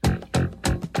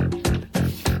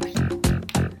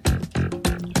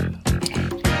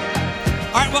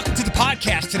Welcome to the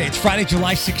podcast today. It's Friday,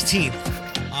 July 16th.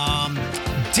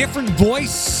 Different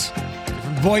voice,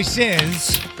 different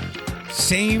voices,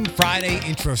 same Friday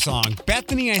intro song.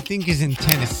 Bethany, I think, is in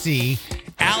Tennessee.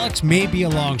 Alex may be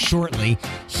along shortly.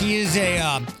 He is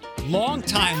a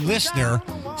long-time listener,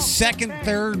 second,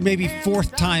 third, maybe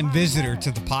fourth-time visitor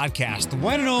to the podcast. The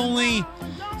one and only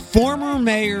former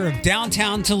mayor of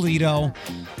downtown Toledo,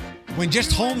 when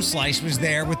just Home Slice was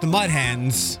there with the Mud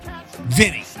Hens,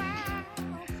 Vinny.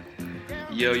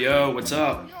 Yo, what's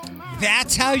up?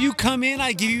 That's how you come in?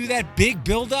 I give you that big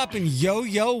build-up and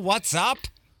yo, what's up?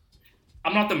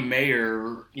 I'm not the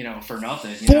mayor, for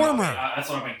nothing. Former. That's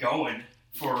what I've been going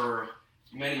for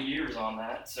many years on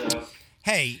that. So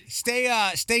hey,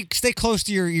 stay close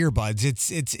to your earbuds.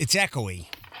 It's echoey.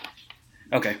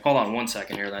 Okay, hold on 1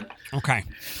 second here then. Okay.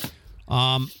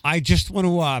 I just want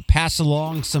to pass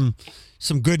along some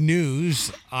good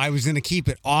news. I was going to keep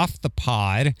it off the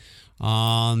pod.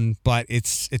 But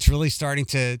it's really starting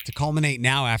to culminate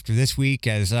now after this week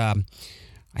as I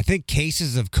think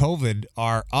cases of COVID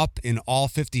are up in all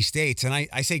 50 states. And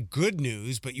I say good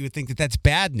news, but you would think that that's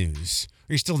bad news.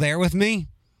 Are you still there with me?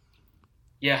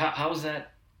 Yeah, how is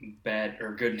that bad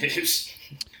or good news?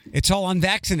 It's all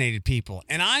unvaccinated people.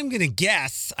 And I'm going to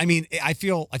guess, I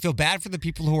feel bad for the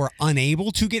people who are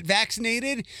unable to get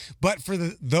vaccinated, but for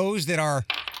those that are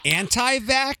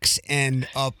anti-vax and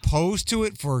opposed to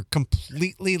it for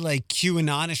completely like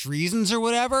QAnonish reasons or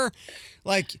whatever,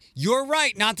 like, you're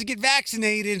right not to get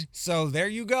vaccinated. So there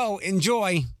you go.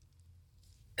 Enjoy.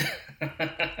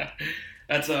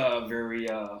 That's a very,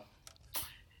 I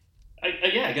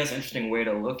guess interesting way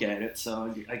to look at it.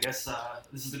 So I guess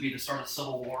this is to be the start of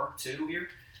Civil War too here.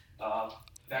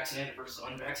 Vaccinated versus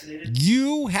unvaccinated.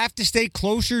 You have to stay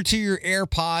closer to your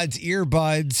AirPods,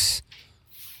 earbuds.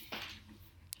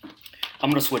 I'm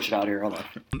going to switch it out here. Hold on.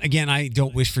 Again, I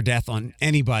don't wish for death on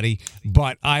anybody,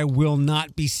 but I will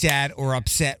not be sad or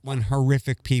upset when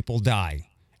horrific people die.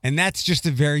 And that's just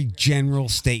a very general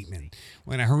statement.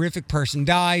 When a horrific person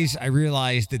dies, I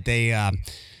realize that they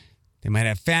might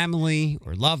have family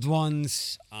or loved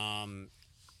ones, and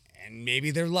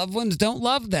maybe their loved ones don't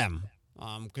love them,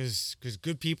 because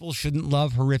good people shouldn't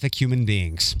love horrific human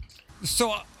beings.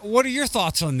 So what are your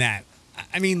thoughts on that?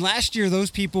 I mean, last year,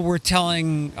 those people were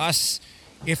telling us,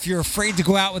 if you're afraid to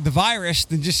go out with the virus,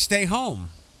 then just stay home.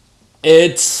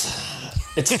 It's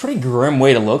a pretty grim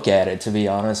way to look at it, to be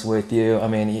honest with you. I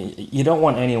mean, you don't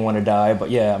want anyone to die,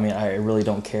 but yeah, I mean, I really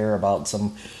don't care about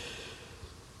some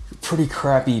pretty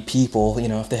crappy people,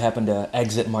 if they happen to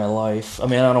exit my life. I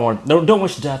mean, I don't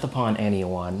wish death upon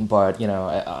anyone, but,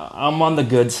 I'm on the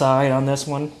good side on this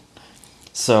one.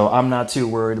 So I'm not too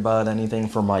worried about anything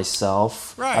for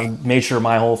myself. Right. I've made sure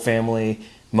my whole family,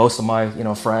 most of my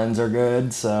friends are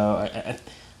good. So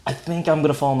I think I'm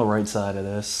gonna fall on the right side of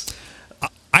this.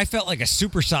 I felt like a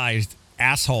supersized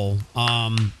asshole.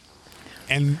 I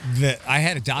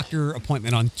had a doctor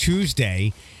appointment on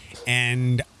Tuesday,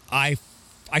 and I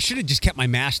should have just kept my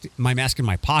mask in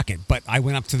my pocket, but I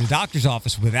went up to the doctor's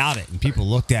office without it, and people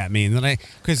looked at me, and then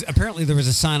because apparently there was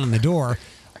a sign on the door.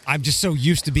 I'm just so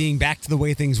used to being back to the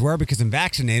way things were because I'm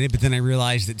vaccinated, but then I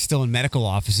realized that still in medical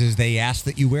offices, they ask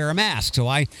that you wear a mask. So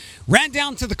I ran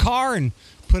down to the car and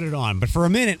put it on. But for a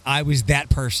minute, I was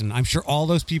that person. I'm sure all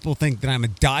those people think that I'm a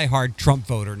diehard Trump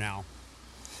voter now.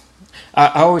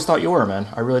 I always thought you were, man.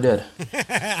 I really did.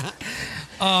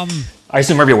 I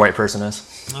assume every white person is.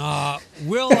 And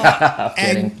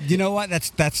you know what?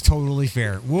 That's totally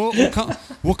fair.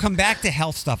 We'll come back to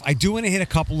health stuff. I do want to hit a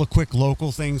couple of quick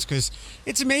local things because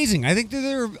it's amazing. I think that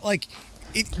they're like,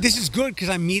 this is good because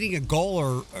I'm meeting a goal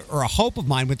or a hope of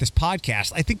mine with this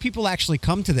podcast. I think people actually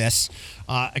come to this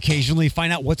occasionally,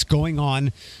 find out what's going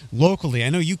on locally. I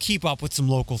know you keep up with some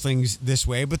local things this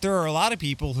way, but there are a lot of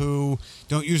people who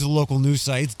don't use the local news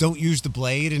sites, don't use the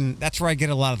Blade, and that's where I get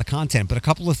a lot of the content. But a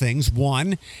couple of things.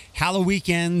 One,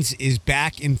 Halloweekends is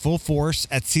back in full force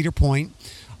at Cedar Point,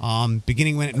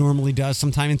 beginning when it normally does,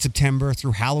 sometime in September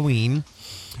through Halloween.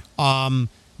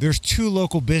 There's two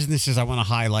local businesses I want to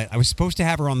highlight. I was supposed to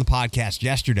have her on the podcast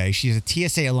yesterday. She's a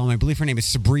TSA alum. I believe her name is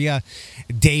Sabria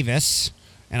Davis,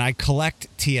 and I collect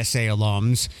TSA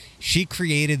alums. She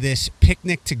created this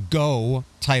picnic to go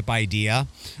type idea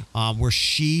where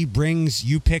she brings,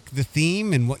 you pick the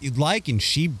theme and what you'd like, and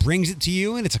she brings it to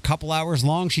you, and it's a couple hours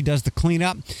long. She does the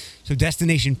cleanup. So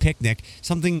Destination Picnic,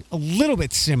 something a little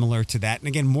bit similar to that. And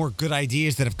again, more good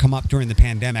ideas that have come up during the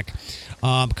pandemic.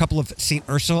 A couple of St.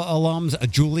 Ursula alums, a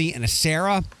Julie and a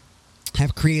Sarah,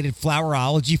 have created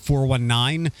Flowerology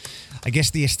 419. I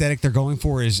guess the aesthetic they're going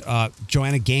for is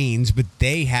Joanna Gaines, but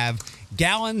they have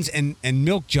gallons and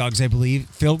milk jugs, I believe,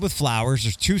 filled with flowers.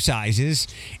 There's 2 sizes,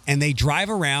 and they drive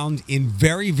around in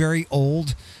very, very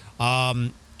old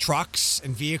trucks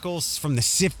and vehicles from the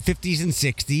 50s and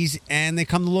 60s, and they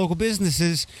come to local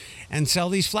businesses and sell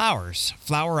these flowers.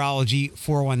 Flowerology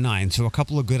 419. So a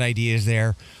couple of good ideas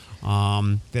there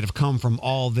that have come from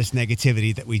all this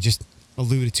negativity that we just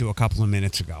alluded to a couple of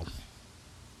minutes ago.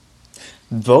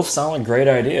 Both sound like great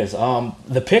ideas.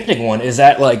 The picnic one, is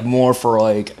that like more for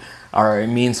like, all right,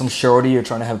 me and some shorty are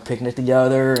trying to have a picnic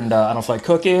together, and I don't feel like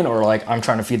cooking, or like I'm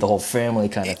trying to feed the whole family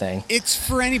kind of thing? It's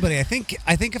for anybody. I think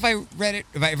if I read it,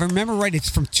 if I remember right, it's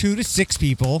from 2 to 6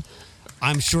 people.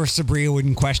 I'm sure Sabria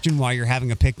wouldn't question why you're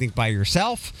having a picnic by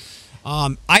yourself.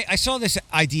 I saw this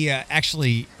idea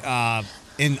actually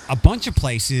in a bunch of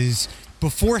places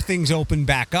before things opened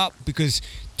back up, because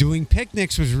doing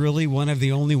picnics was really one of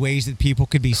the only ways that people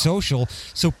could be social.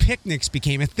 So picnics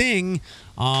became a thing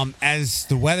as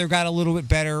the weather got a little bit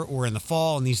better, or in the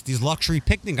fall, and these luxury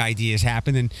picnic ideas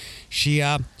happened. And she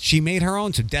made her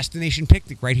own. So Destination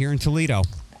Picnic right here in Toledo.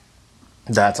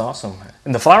 That's awesome.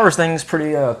 And the flowers thing is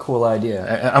pretty cool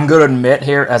idea. I'm going to admit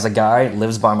here, as a guy that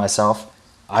lives by myself,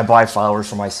 I buy flowers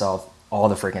for myself all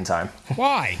the freaking time.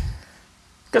 Why?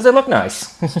 Because they look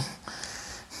nice.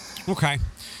 Okay.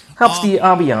 Helps the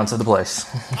ambiance of the place.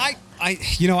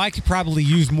 I could probably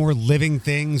use more living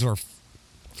things, or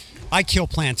I kill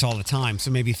plants all the time,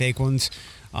 so maybe fake ones.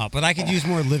 But I could use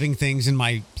more living things in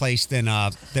my place than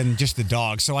just the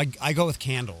dog. So I go with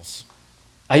candles.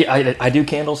 I do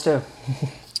candles too.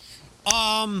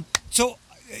 So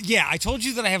yeah, I told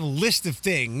you that I have a list of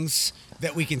things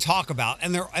that we can talk about,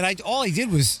 and all I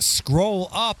did was scroll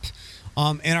up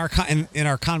in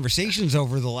our conversations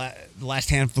over the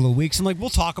last handful of weeks. I'm like, we'll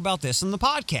talk about this in the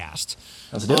podcast.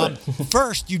 Let's do it.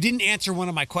 First, you didn't answer one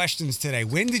of my questions today.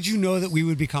 When did you know that we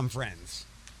would become friends?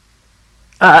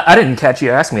 I didn't catch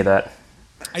you ask me that.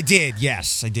 I did.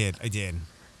 Yes, I did.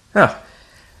 Huh.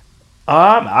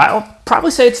 I'll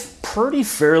probably say it's pretty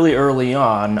fairly early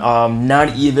on.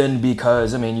 Not even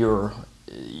because, I mean,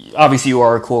 obviously you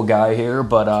are a cool guy here,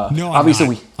 but no,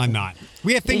 obviously I'm not.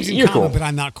 We have things in You're common, cool. but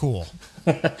I'm not cool.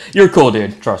 You're cool,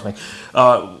 dude. Trust me.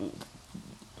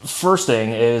 First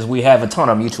thing is we have a ton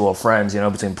of mutual friends,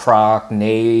 between Proc,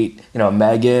 Nate,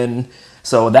 Megan.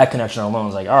 So that connection alone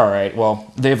is like, all right,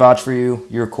 well, they vouch for you.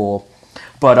 You're cool.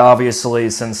 But obviously,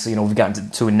 since, we've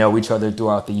gotten to know each other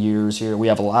throughout the years here, we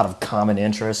have a lot of common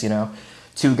interests,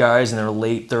 2 guys in their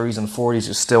late 30s and 40s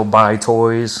who still buy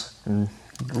toys and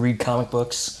read comic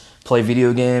books, play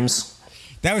video games.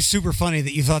 That was super funny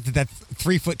that you thought that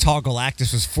 3-foot tall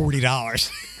Galactus was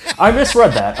 $40. I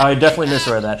misread that. I definitely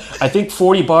misread that. I think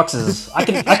 $40 is... I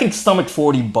can stomach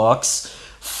 $40.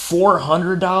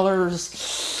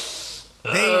 $400...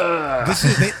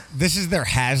 This is their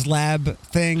HasLab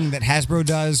thing that Hasbro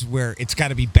does, where it's got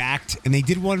to be backed, and they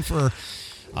did one for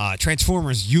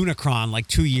Transformers Unicron like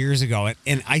 2 years ago,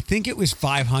 and I think it was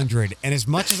 $500. And as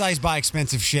much as I buy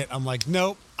expensive shit, I'm like,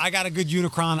 nope, I got a good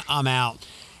Unicron, I'm out.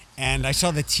 And I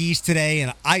saw the tease today,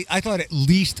 and I thought at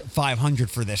least $500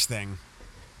 for this thing.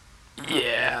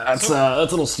 Yeah, that's a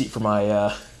little steep for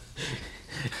my.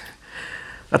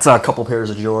 That's a couple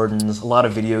pairs of Jordans, a lot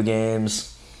of video games.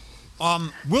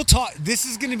 We'll talk. This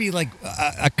is going to be like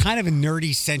a kind of a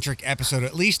nerdy centric episode,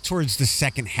 at least towards the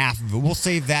second half of it. We'll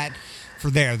save that for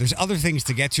there. There's other things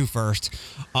to get to first.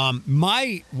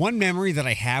 My one memory that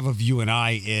I have of you and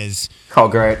I is. Oh,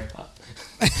 great.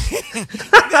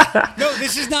 No,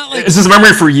 this is not like. Is this a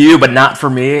memory for you, but not for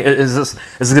me? Is this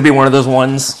going to be one of those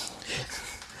ones?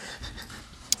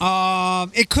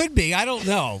 It could be. I don't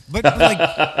know. But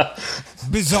like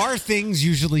bizarre things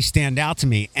usually stand out to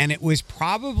me. And it was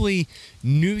probably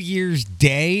New Year's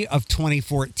Day of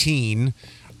 2014.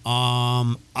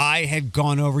 I had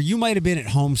gone over. You might have been at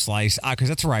Home Slice because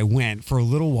that's where I went for a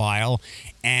little while.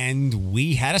 And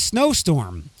we had a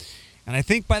snowstorm. And I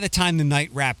think by the time the night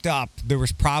wrapped up, there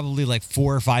was probably like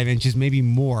 4 or 5 inches, maybe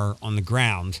more on the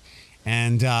ground.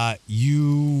 And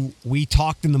we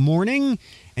talked in the morning,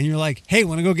 and you're like, hey,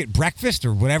 want to go get breakfast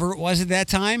or whatever it was at that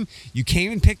time? You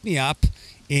came and picked me up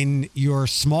in your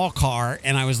small car,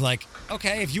 and I was like,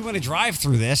 okay, if you want to drive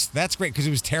through this, that's great, because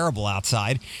it was terrible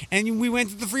outside. And we went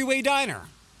to the Freeway Diner.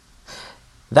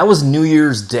 That was New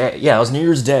Year's Day. Yeah, it was New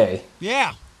Year's Day.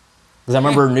 Yeah. Because I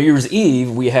remember New Year's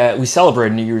Eve, we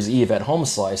celebrated New Year's Eve at Home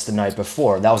Slice the night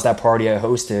before. That was that party I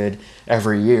hosted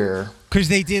every year. Because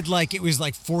they did it was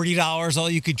like $40 all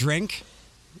you could drink?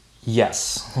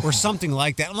 Yes. Or something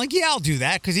like that. I'm like, yeah, I'll do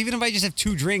that. Because even if I just have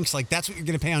 2 drinks, like that's what you're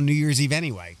going to pay on New Year's Eve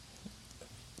anyway.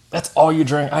 That's all you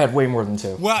drink? I had way more than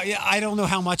 2. Well, yeah, I don't know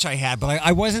how much I had, but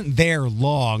I wasn't there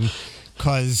long.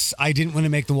 because I didn't want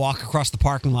to make the walk across the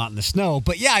parking lot in the snow.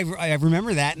 But yeah, I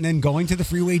remember that. And then going to the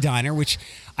Freeway Diner, which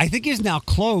I think is now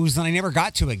closed and I never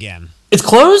got to again. It's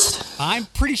closed? I'm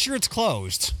pretty sure it's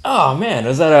closed. Oh man,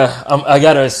 is that I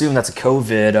gotta assume that's a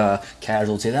COVID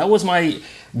casualty. That was my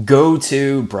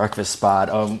go-to breakfast spot.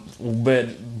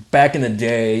 But back in the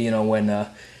day, when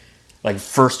like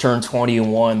first turned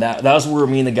 21, that was where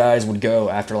me and the guys would go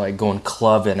after like going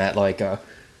clubbing at like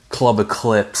Club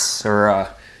Eclipse or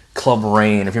Club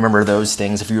Rain, if you remember those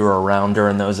things, if you were around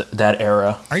during that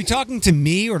era. Are you talking to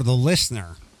me or the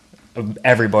listener?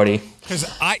 Everybody. Because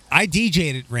I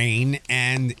DJ'd at Rain,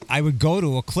 and I would go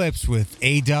to Eclipse with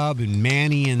A-Dub and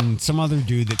Manny and some other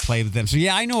dude that played with them. So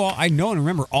yeah, I know and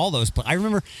remember all those. But I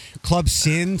remember Club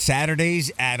Sin Saturdays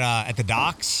at the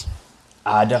Docks.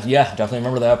 Definitely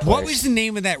remember that place. What was the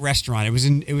name of that restaurant?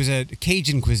 It was a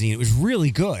Cajun cuisine. It was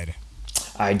really good.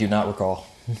 I do not recall.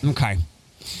 Okay.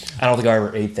 I don't think I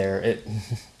ever ate there.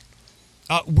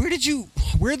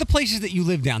 Where are the places that you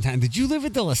live downtown? Did you live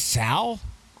at the LaSalle?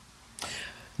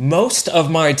 Most of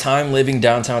my time living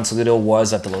downtown Toledo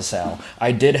was at the LaSalle.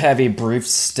 I did have a brief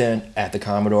stint at the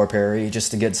Commodore Perry just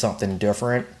to get something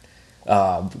different.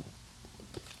 Okay,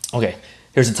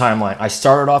 here's the timeline. I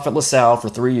started off at LaSalle for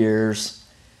 3 years,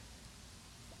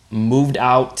 moved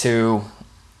out to,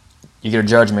 you're going to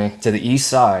judge me, to the east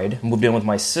side, moved in with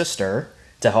my sister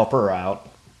to help her out.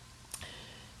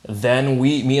 Then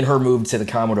me and her moved to the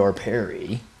Commodore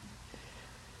Perry.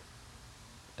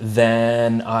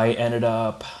 Then I ended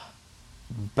up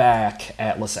back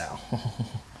at LaSalle.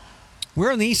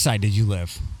 Where on the east side did you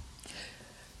live?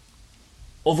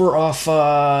 Over off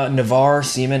Navarre,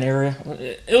 Seaman area.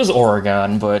 It was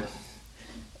Oregon, but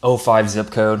 05 zip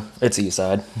code. It's east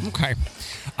side. Okay.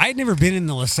 I had never been in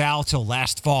the LaSalle till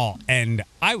last fall, and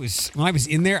when I was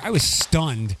in there, I was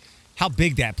stunned how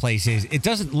big that place is. It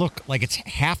doesn't look like it's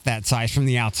half that size from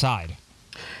the outside.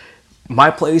 My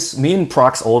place, me and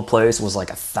Proc's old place, was like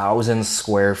 1,000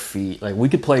 square feet. Like, we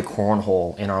could play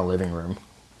cornhole in our living room.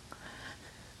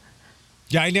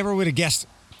 Yeah, I never would have guessed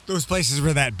those places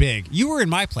were that big. You were in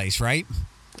my place, right?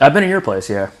 I've been in your place,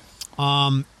 yeah.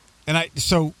 And I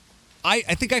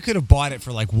think I could have bought it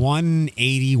for like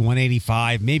 180,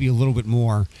 185, maybe a little bit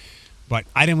more, but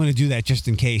I didn't want to do that just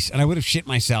in case. And I would have shit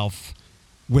myself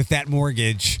with that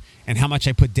mortgage and how much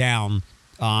I put down.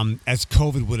 As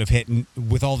COVID would have hit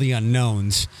with all the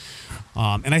unknowns.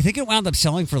 And I think it wound up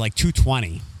selling for like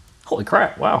 $220. Holy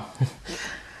crap, wow.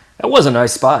 That was a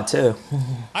nice spot, too.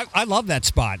 I love that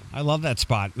spot.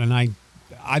 And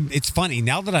it's funny,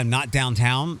 now that I'm not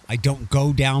downtown, I don't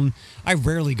go down. I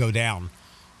rarely go down.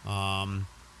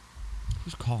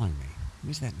 Who's calling me?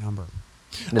 Who's that number?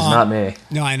 It's not me.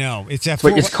 No, I know. It's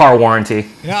it's car warranty.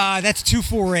 That's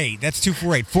 248. That's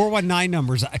 248. 419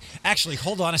 numbers. Actually,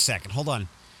 hold on a second. Hold on.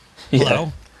 Yeah.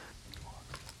 Hello?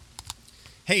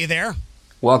 Hey, you there?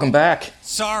 Welcome back.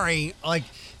 Sorry.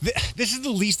 This is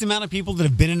the least amount of people that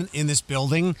have been in this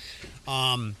building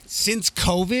since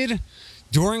COVID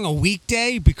during a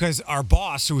weekday because our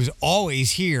boss, who is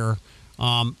always here,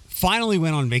 finally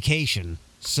went on vacation.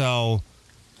 So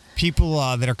people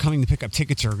that are coming to pick up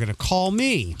tickets are going to call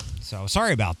me. So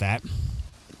sorry about that.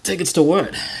 Tickets to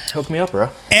what? Hook me up, bro.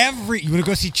 You want to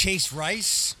go see Chase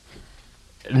Rice?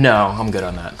 No, I'm good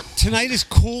on that. Tonight is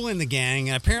Kool and the Gang,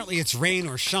 and apparently it's rain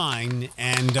or shine,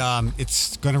 and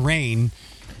it's going to rain.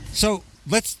 So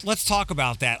let's talk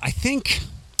about that. I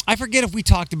forget if we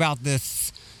talked about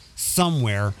this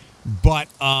somewhere, but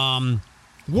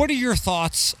what are your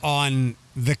thoughts on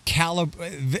the caliber?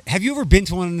 Have you ever been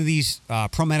to one of these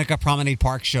ProMedica Promenade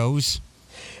Park shows?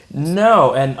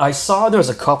 No, and I saw there was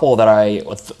a couple that I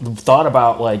thought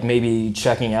about like maybe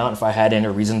checking out if I had any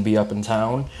reason to be up in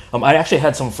town. I actually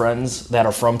had some friends that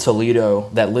are from Toledo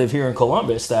that live here in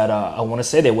Columbus that I want to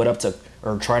say they went up to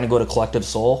or trying to go to Collective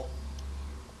Soul.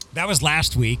 That was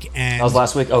last week, and that was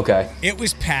last week. Okay, it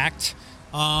was packed.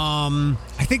 I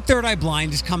think Third Eye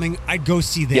Blind is coming. I'd go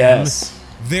see them. Yes.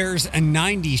 There's a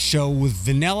 90s show with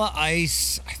Vanilla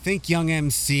Ice, I think Young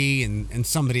MC, and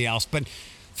somebody else. But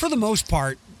for the most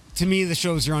part, to me, the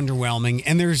shows are underwhelming.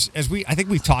 And I think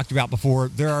we've talked about before,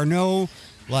 there are no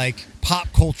like pop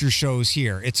culture shows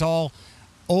here. It's all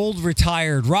old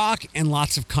retired rock and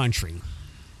lots of country.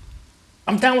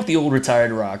 I'm down with the old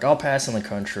retired rock. I'll pass on the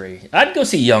country. I'd go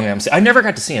see Young MC. I never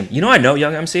got to see him. I know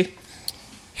Young MC.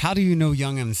 How do you know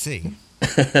Young MC?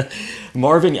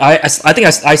 Marvin, I think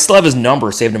I still have his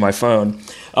number saved in my phone.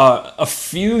 A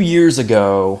few years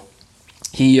ago,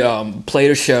 he played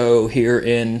a show here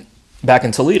back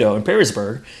in Toledo, in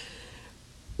Perrysburg,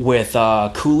 with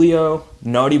Coolio,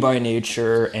 Naughty by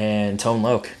Nature, and Tone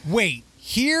Loc. Wait,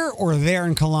 here or there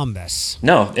in Columbus?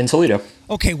 No, in Toledo.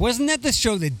 Okay, wasn't that the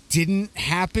show that didn't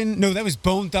happen? No, that was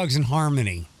Bone Thugs and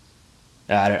Harmony.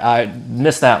 I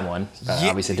missed that one. Yeah.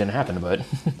 Obviously, it didn't happen, but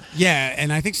Yeah,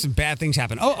 and I think some bad things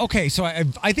happened. Oh, okay, so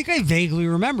I think I vaguely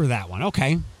remember that one.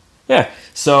 Okay. yeah.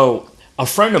 So a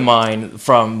friend of mine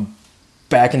from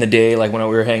back in the day, like when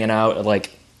we were hanging out at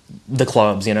like the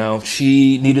clubs,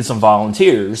 she needed some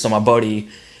volunteers. So my buddy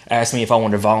asked me if I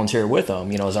wanted to volunteer with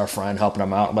him, as our friend helping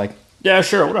him out. I'm like, yeah,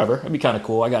 sure, whatever. That'd be kind of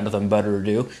cool. I got nothing better to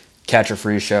do. Catch a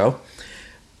free show.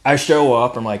 I show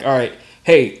up. I'm like, all right,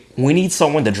 hey, we need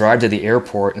someone to drive to the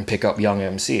airport and pick up Young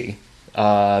MC.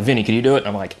 Vinny, can you do it?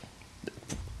 I'm like,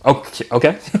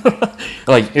 okay.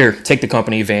 Like, here, take the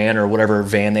company van or whatever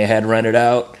van they had rented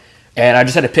out. And I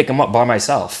just had to pick him up by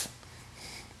myself.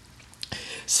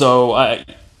 So I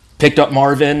picked up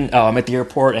Marvin at the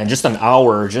airport, and just an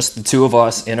hour, just the two of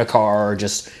us in a car,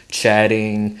 just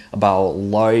chatting about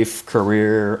life,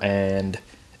 career, and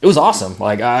it was awesome.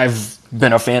 Like, I've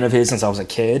been a fan of his since I was a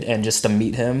kid, and just to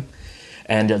meet him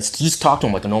and just talk to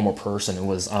him like a normal person, it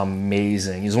was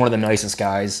amazing. He's one of the nicest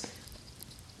guys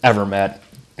ever met.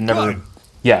 Never, Good.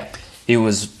 yeah, he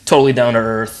was totally down to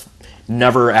earth.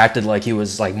 Never acted like he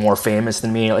was like more famous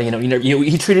than me. Like,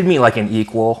 he treated me like an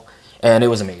equal. And it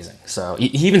was amazing. So he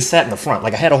even sat in the front.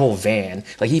 Like, I had a whole van.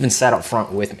 Like, he even sat up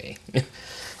front with me.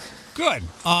 Good.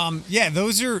 Yeah,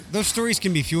 those stories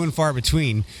can be few and far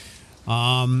between.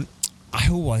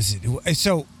 Who was it?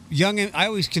 So I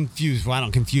always confuse. Well, I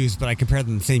don't confuse, but I compare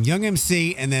them the same. Young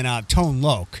MC and then Tone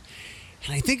Loc.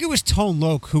 And I think it was Tone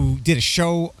Loc who did a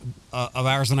show of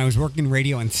ours when I was working in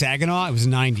radio in Saginaw. It was a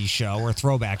 90s show or a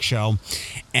throwback show.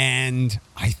 And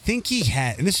I think he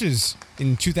had, and this was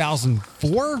in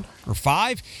 2004 or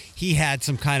 5, he had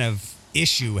some kind of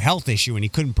health issue, and he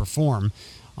couldn't perform.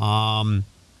 And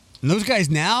those guys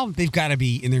now, they've got to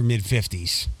be in their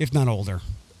mid-50s, if not older.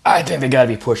 I think they got to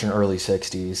be pushing early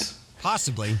 60s.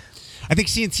 Possibly. I think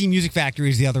CNC Music Factory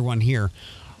is the other one here.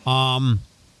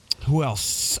 Who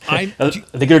else? Are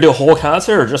they going to do a whole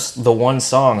concert or just the one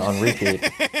song on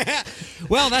repeat?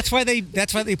 Well, that's why they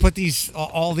put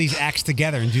all these acts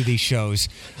together and do these shows.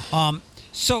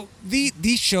 So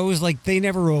these shows, like, they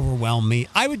never overwhelm me.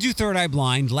 I would do Third Eye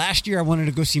Blind. Last year I wanted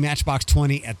to go see Matchbox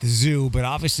 20 at the zoo, but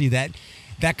obviously that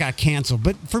got canceled.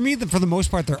 But for me, for the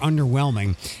most part, they're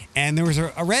underwhelming. And there was a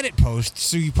Reddit post,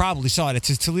 so you probably saw it. It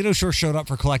says Toledo Shore showed up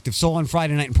for Collective Soul on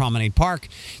Friday night in Promenade Park,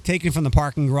 taken from the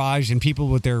parking garage, and people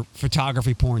with their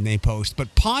photography porn they post.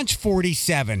 But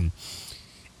Ponch47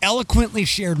 eloquently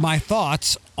shared my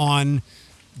thoughts on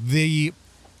the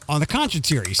concert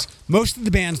series. Most of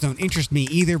the bands don't interest me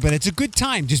either, but it's a good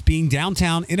time just being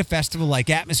downtown in a festival-like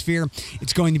atmosphere.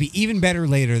 It's going to be even better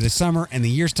later this summer and the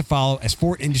years to follow as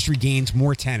Fort Industry gains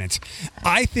more tenants.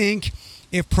 I think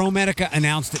if ProMedica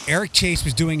announced that Eric Chase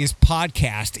was doing his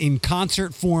podcast in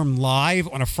concert form live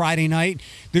on a Friday night,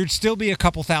 there'd still be a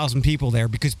couple thousand people there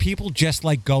because people just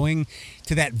like going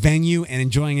to that venue and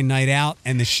enjoying a night out,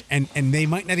 and they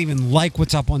might not even like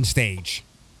what's up on stage.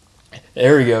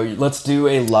 There we go. Let's do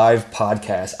a live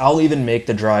podcast. I'll even make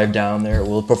the drive down there.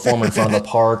 We'll perform in front of the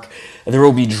park. There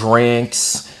will be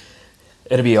drinks.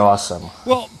 It'll be awesome.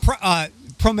 Well,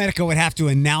 ProMedica would have to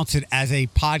announce it as a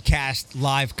podcast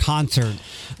live concert,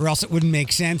 or else it wouldn't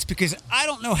make sense, because I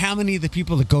don't know how many of the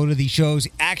people that go to these shows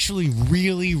actually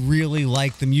really, really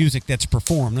like the music that's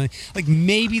performed. Like,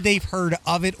 maybe they've heard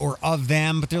of it or of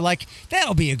them, but they're like,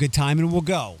 that'll be a good time and we'll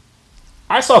go.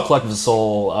 I saw Collective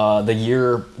Soul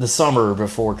the summer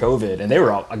before COVID, and they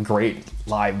were a great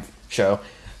live show.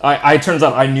 It turns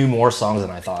out I knew more songs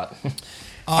than I thought.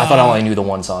 I thought I only knew the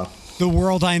one song. The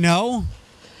World I Know?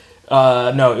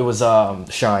 No, it was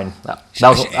Shine. I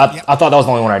thought that was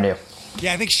the only one I knew.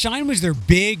 Yeah, I think Shine was their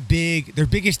their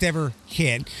biggest ever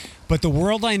hit, but The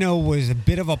World I Know was a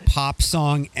bit of a pop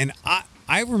song, and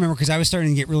I remember, because I was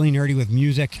starting to get really nerdy with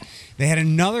music, they had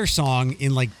another song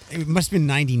in, like, it must have been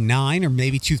 99 or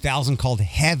maybe 2000 called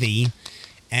Heavy,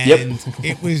 and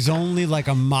It was only like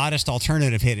a modest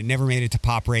alternative hit. It never made it to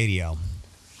pop radio.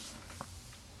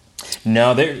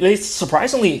 No, they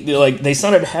surprisingly, they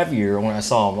sounded heavier when I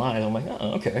saw them live. I'm like,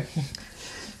 oh, okay.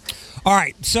 All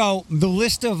right, so the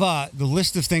list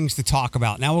of things to talk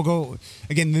about. Now we'll go,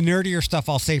 again, the nerdier stuff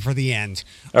I'll save for the end.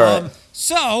 All right.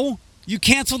 So you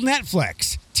canceled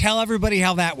Netflix. Tell everybody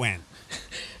how that went.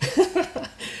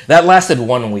 That lasted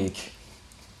 1 week.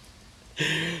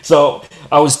 So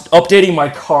I was updating my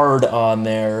card on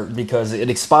there because it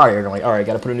expired. I'm like, all right,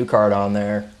 got to put a new card on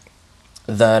there.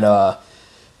 Then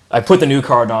I put the new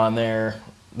card on there.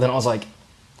 Then I was like,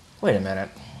 wait a minute.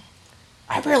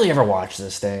 I barely ever watch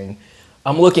this thing.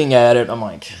 I'm looking at it. I'm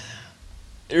like,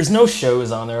 there's no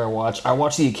shows on there I watch. I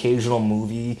watch the occasional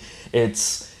movie.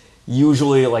 It's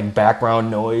usually like background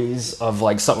noise of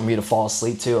like something for me to fall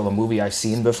asleep to of a movie I've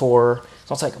seen before.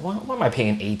 So it's like, why am I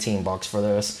paying $18 for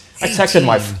this? I texted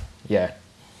my yeah.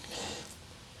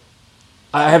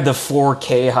 I have the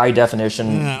 4K high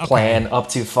definition okay. plan up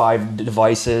to 5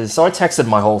 devices. So I texted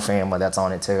my whole family that's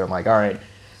on it too. I'm like, all right,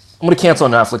 I'm going to cancel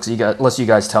Netflix unless you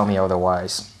guys tell me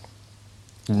otherwise.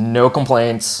 No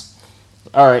complaints.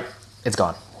 All right, it's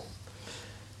gone.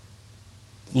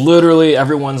 Literally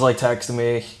everyone's like texting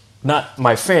me. Not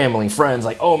my family, friends,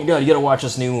 like, oh my god, you got to watch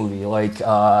this new movie. Like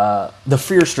the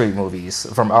Fear Street movies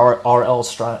from R.L.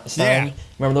 Stein. Yeah.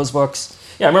 Remember those books?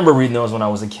 Yeah, I remember reading those when I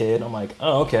was a kid. I'm like,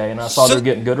 oh, okay. And I saw they're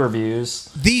getting good reviews.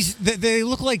 They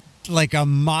look like a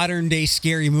modern day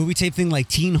scary movie type thing, like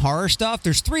teen horror stuff.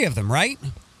 There's 3 of them, right?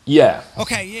 Yeah.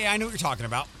 Okay, yeah, I know what you're talking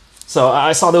about. So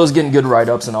I saw those getting good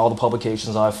write-ups in all the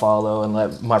publications I follow,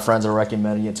 and my friends are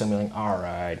recommending it to me. Like, all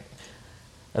right.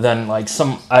 And then I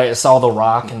saw The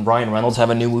Rock and Ryan Reynolds have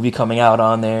a new movie coming out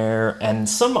on there, and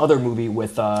some other movie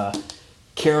with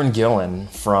Karen Gillan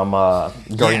from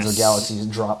Guardians of the Galaxy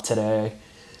dropped today.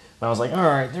 And I was like, all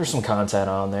right, there's some content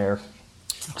on there.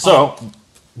 So,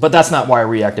 but that's not why I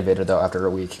reactivated though after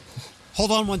a week. Hold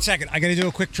on 1 second. I got to do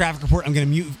a quick traffic report. I'm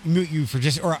going to mute you for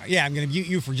I'm going to mute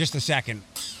you for just a second.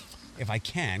 If I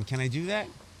can I do that?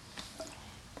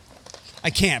 I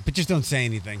can't, but just don't say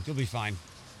anything. You'll be fine.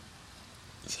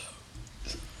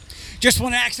 Just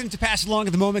one accident to pass along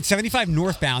at the moment. 75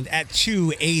 northbound at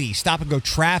 280. Stop and go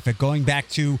traffic going back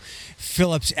to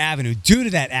Phillips Avenue due to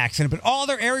that accident. But all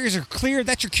other areas are clear.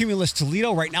 That's your Cumulus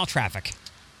Toledo right now traffic.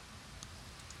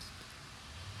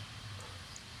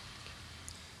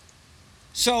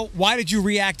 So why did you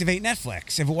reactivate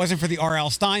Netflix if it wasn't for the R.L.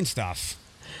 Stein stuff?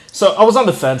 So I was on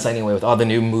the fence anyway with all the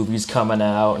new movies coming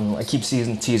out, and I keep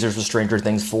seeing teasers for Stranger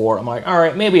Things 4. I'm like, all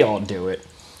right, maybe I'll do it.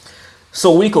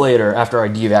 So a week later, after I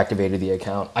deactivated the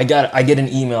account, I get an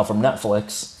email from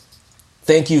Netflix.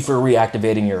 Thank you for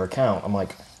reactivating your account. I'm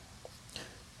like,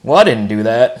 well, I didn't do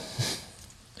that.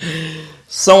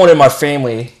 Someone in my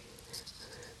family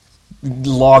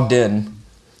logged in,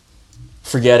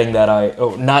 forgetting that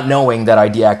not knowing that I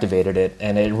deactivated it,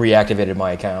 and it reactivated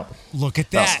my account. Look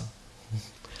at that.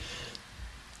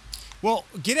 Well,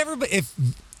 get everybody if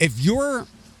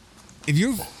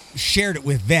you've shared it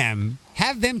with them,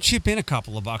 have them chip in a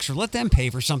couple of bucks or let them pay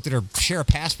for something or share a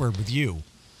password with you.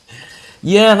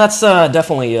 Yeah, that's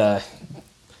definitely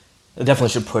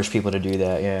should push people to do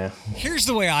that, yeah. Here's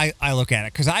the way I look at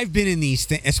it, because I've been in these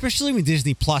things, especially when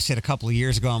Disney Plus hit a couple of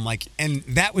years ago. I'm like, and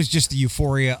that was just the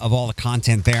euphoria of all the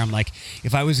content there. I'm like,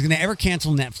 if I was going to ever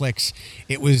cancel Netflix,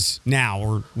 it was now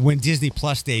or when Disney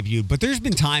Plus debuted. But there's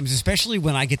been times, especially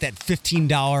when I get that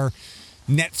 $15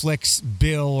 Netflix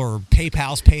bill or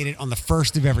PayPal's paid it on the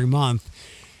first of every month.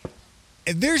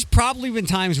 There's probably been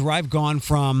times where I've gone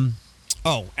from,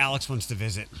 oh, Alex wants to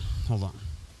visit. Hold on.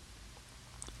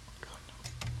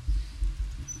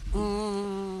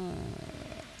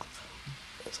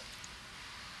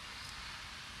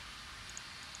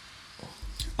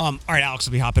 All right, Alex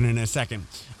will be hopping in a second.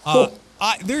 Cool.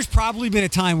 There's probably been a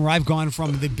time where I've gone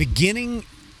from the beginning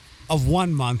of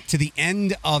 1 month to the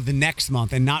end of the next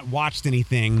month and not watched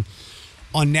anything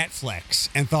on Netflix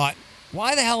and thought,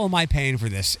 why the hell am I paying for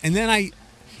this? And then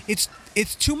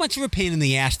it's too much of a pain in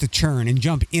the ass to churn and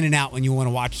jump in and out when you want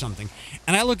to watch something.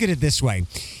 And I look at it this way.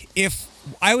 If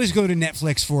I always go to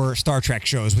Netflix for Star Trek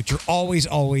shows, which are always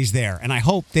there. And I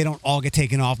hope they don't all get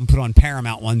taken off and put on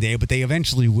Paramount one day, but they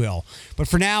eventually will. But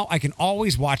for now, I can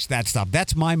always watch that stuff.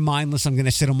 That's my mindless, I'm going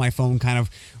to sit on my phone kind of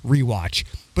rewatch.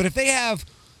 But if they have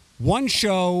one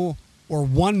show or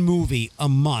one movie a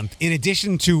month, in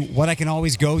addition to what I can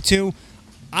always go to,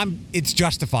 it's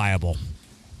justifiable.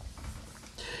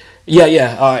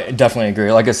 Yeah, I definitely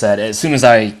agree. Like I said, as soon as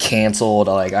I canceled,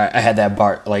 I had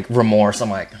that remorse. I'm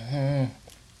like,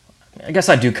 I guess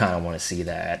I do kind of want to see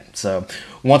that. So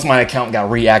once my account got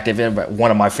reactivated by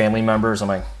one of my family members, I'm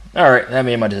like, all right, that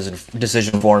made my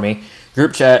decision for me.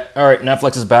 Group chat, all right,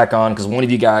 Netflix is back on because one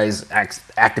of you guys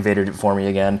activated it for me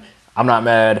again. I'm not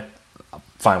mad. I'm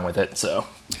fine with it. So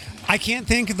I can't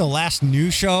think of the last new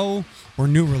show or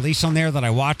new release on there that I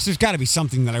watched. There's got to be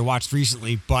something that I watched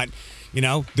recently, but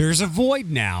there's a void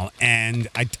now, and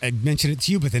I mentioned it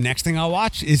to you, but the next thing I'll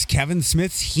watch is Kevin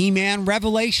Smith's He-Man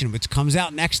Revelation, which comes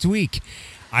out next week.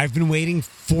 I've been waiting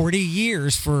 40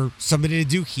 years for somebody to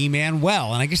do He-Man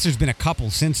well, and I guess there's been a couple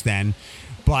since then,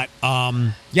 but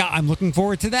yeah, I'm looking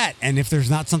forward to that, and if there's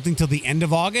not something till the end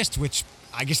of August, which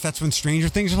I guess that's when Stranger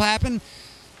Things will happen,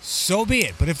 so be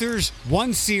it. But if there's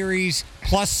one series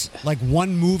plus like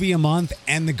one movie a month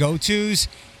and the go-tos,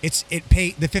 the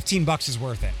 $15 is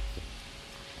worth it.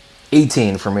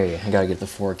 18 for me. I gotta get the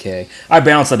 4K. I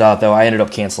balanced it out though. I ended up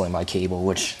canceling my cable,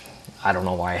 which I don't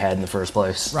know why I had in the first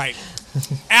place. Right.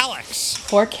 Alex.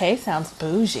 4K sounds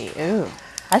bougie. Ooh,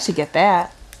 I should get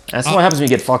that. That's what happens when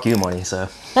you get fuck you money. So.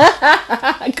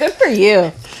 Good for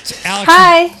you. So Alex,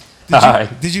 Hi. Hi.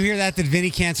 Did you hear that Vinny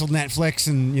canceled Netflix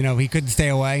and he couldn't stay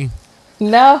away?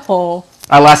 No.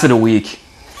 I lasted a week.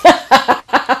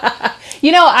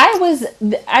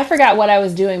 I forgot what I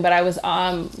was doing, but I was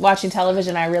watching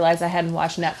television. I realized I hadn't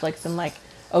watched Netflix in like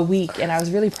a week, and I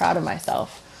was really proud of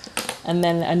myself. And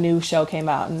then a new show came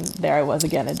out, and there I was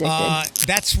again, addicted.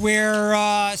 That's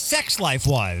where Sex Life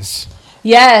was.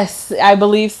 Yes, I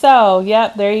believe so.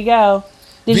 Yep, there you go.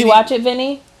 Did Vinny- you watch it,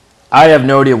 Vinny? I have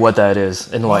no idea what that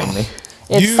is. Enlighten me.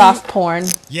 It's soft porn.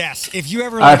 Yes, if you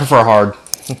ever I prefer hard.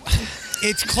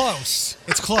 it's close.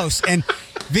 It's close. And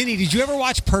Vinny, did you ever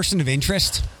watch Person of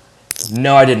Interest?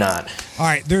 No, I did not. All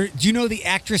right, do you know the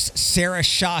actress Sarah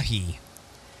Shahi?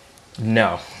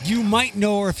 No. You might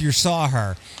know her if you saw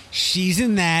her. She's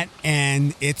in that,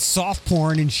 and it's soft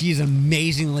porn, and she's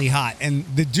amazingly hot. And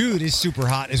the dude is super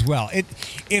hot as well.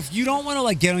 If you don't want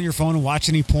to get on your phone and watch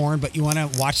any porn, but you want to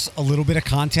watch a little bit of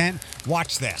content,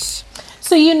 watch this.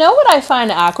 So you know what I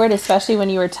find awkward, especially when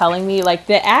you were telling me,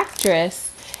 the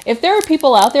actress, if there are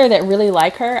people out there that really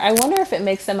like her, I wonder if it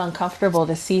makes them uncomfortable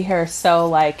to see her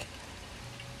so, I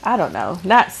don't know,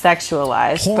 not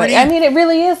sexualized. Porny? But, I mean, it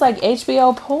really is like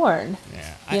HBO porn.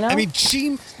 Yeah. You know? I mean,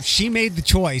 she made the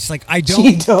choice. I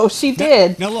don't... She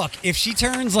did. Now, look, if she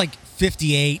turns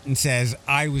 58 and says,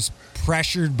 I was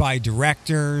pressured by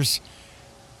directors...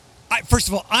 First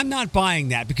of all, I'm not buying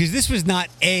that because this was not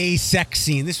a sex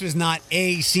scene. This was not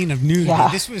a scene of nudity. Yeah.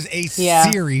 This was a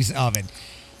series of it.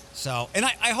 So, and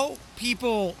I hope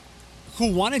people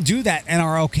who want to do that and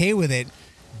are okay with it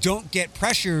don't get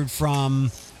pressured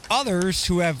from others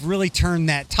who have really turned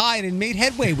that tide and made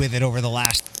headway with it over the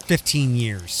last 15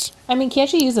 years. I mean,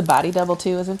 can't you use a body double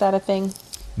too? Isn't that a thing?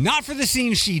 Not for the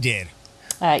scene she did.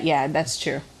 Yeah, that's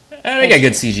true. I got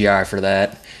good CGI for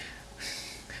that.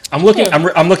 I'm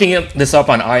looking at this up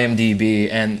on IMDb,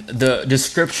 and the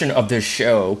description of this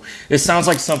show, it sounds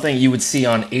like something you would see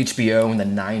on HBO in the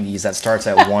 90s that starts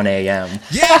at 1 a.m.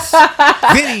 Yes!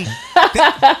 Vinny,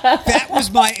 that was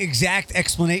my exact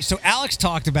explanation. So Alex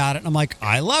talked about it, and I'm like,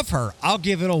 I love her. I'll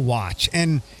give it a watch.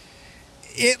 And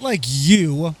it,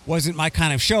 wasn't my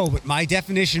kind of show, but my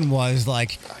definition was,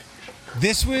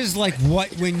 this was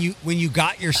when you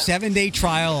got your 7-day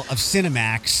trial of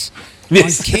Cinemax... on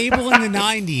cable in the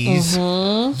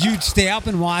 90s, you'd stay up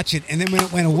and watch it, and then when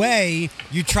it went away,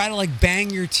 you'd try to bang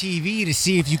your TV to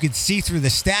see if you could see through the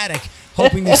static,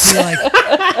 hoping to see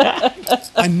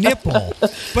a nipple.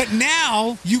 But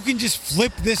now you can just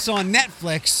flip this on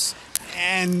Netflix,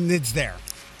 and it's there.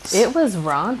 It was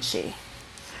raunchy.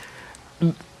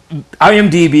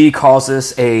 IMDb calls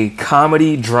this a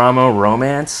comedy, drama,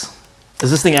 romance.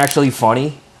 Is this thing actually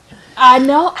funny?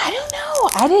 No, I don't know.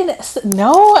 I didn't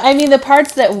know. I mean, the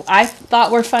parts that I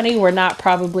thought were funny were not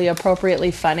probably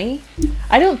appropriately funny.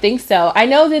 I don't think so. I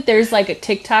know that there's a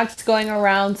TikToks going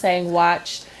around saying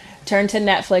turn to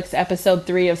Netflix episode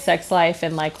 3 of Sex Life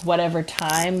and whatever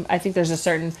time. I think there's a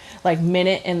certain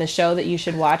minute in the show that you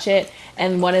should watch it.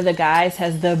 And one of the guys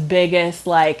has the biggest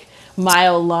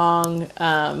mile long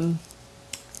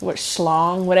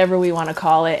schlong, whatever we want to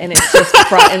call it, and it's just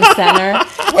front and center.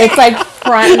 It's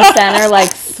front and center,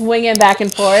 swinging back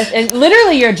and forth, and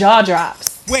literally your jaw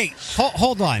drops. Wait,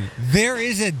 hold on.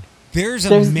 There's a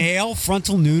male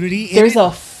frontal nudity in There's it? a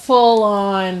full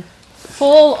on,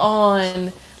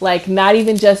 not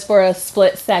even just for a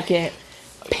split second,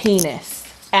 penis.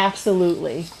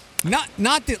 Absolutely. Not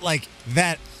that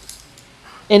that.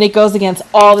 And it goes against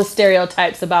all the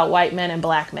stereotypes about white men and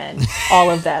black men.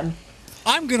 All of them.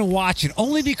 I'm gonna watch it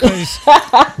only because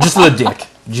Just the dick.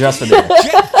 Just the dick.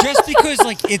 just because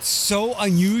it's so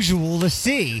unusual to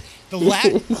see. The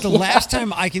last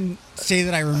time I can say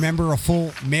that I remember a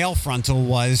full male frontal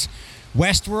was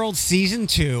Westworld season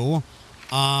 2.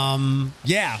 One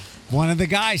of the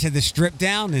guys had to strip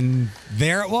down, and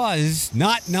there it was.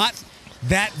 Not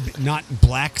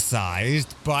black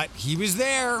sized, but he was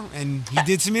there, and he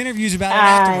did some interviews about it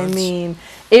afterwards. I mean,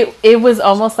 it was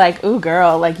almost ooh,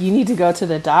 girl, you need to go to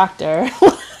the doctor.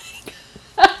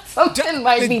 Something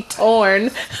might be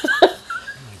torn. Oh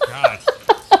my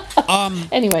God.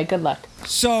 Anyway, good luck.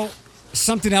 So,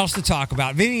 something else to talk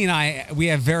about. Vinny and I, we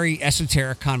have very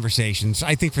esoteric conversations,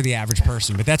 I think, for the average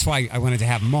person, but that's why I wanted to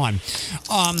have him on.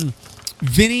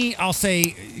 Vinny, I'll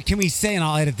say, can we say, and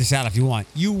I'll edit this out if you want,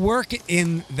 you work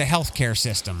in the healthcare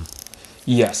system.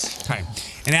 Yes. Okay.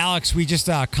 And Alex, we just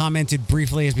commented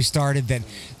briefly as we started that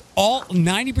all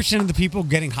 90% of the people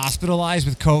getting hospitalized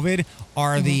with COVID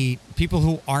are the people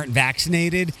who aren't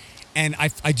vaccinated. And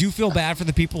I do feel bad for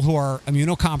the people who are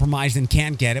immunocompromised and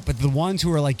can't get it, but the ones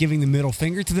who are like giving the middle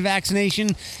finger to the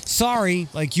vaccination, sorry,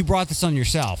 like you brought this on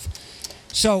yourself.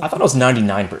 So I thought it was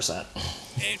 99%.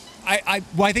 I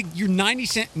think you're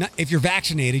 90%. If you're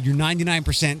vaccinated, you're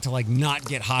 99% to like not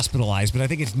get hospitalized. But I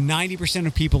think it's 90%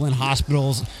 of people in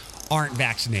hospitals aren't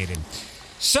vaccinated.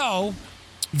 So,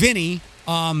 Vinny,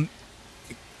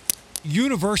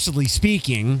 universally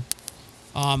speaking,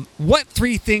 what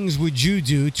 3 things would you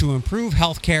do to improve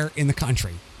healthcare in the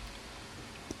country?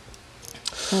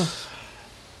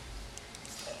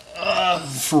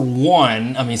 For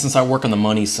one, I mean, since I work on the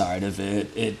money side of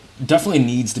it, it definitely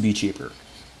needs to be cheaper.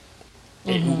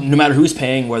 No matter who's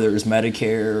paying, whether it's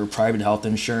Medicare, private health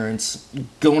insurance,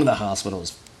 going to the hospital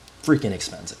is freaking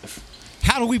expensive.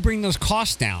 How do we bring those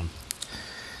costs down?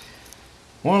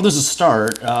 Well, there's a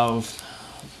start of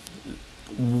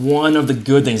one of the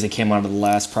good things that came out of the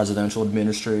last presidential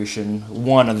administration.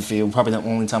 One of the few, probably the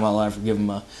only time I'll ever give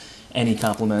them any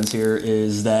compliments here,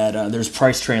 is that there's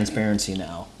price transparency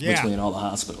now between all the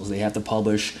hospitals. They have to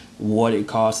publish what it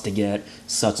costs to get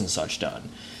such and such done.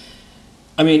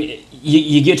 I mean,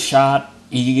 you get shot,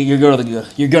 you're going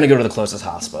to go to the closest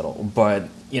hospital, but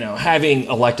having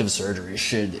elective surgery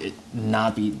should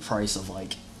not be the price of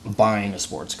like buying a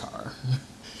sports car.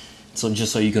 So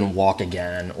just so you can walk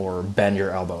again or bend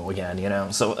your elbow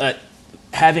again, So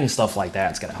having stuff like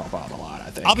that's going to help out a lot,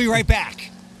 I think. I'll be right back.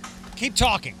 Keep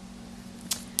talking.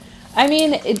 I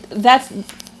mean,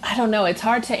 I don't know. It's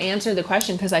hard to answer the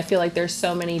question because I feel like there's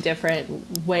so many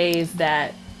different ways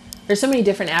there's so many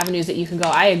different avenues that you can go.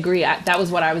 I agree. That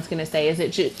was what I was going to say, is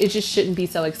it just shouldn't be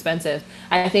so expensive.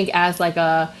 I think as like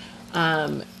a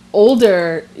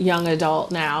older young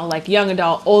adult now, like young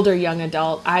adult, older young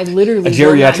adult, I literally a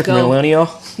geriatric millennial.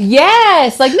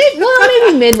 Yes, like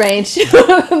maybe mid-range,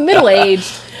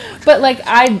 middle-aged. But like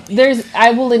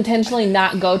I will intentionally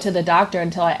not go to the doctor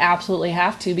until I absolutely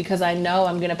have to, because I know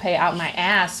I'm going to pay out my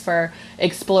ass for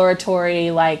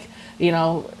exploratory, like,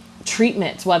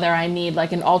 treatments, whether I need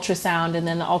like an ultrasound and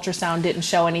then the ultrasound didn't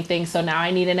show anything, so now I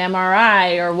need an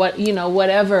MRI or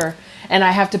whatever, and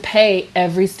I have to pay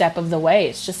every step of the way.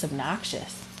 It's just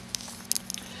obnoxious.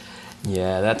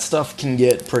 Yeah, that stuff can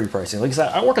get pretty pricey. Like I said,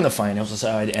 I work on the financial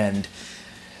side, and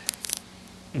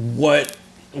what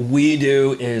we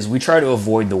do is we try to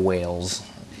avoid the whales.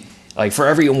 Like for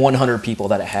every 100 people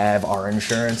that have our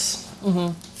insurance,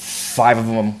 5 of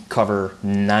them cover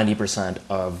 90%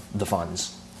 of the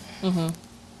funds.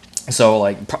 So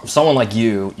like someone like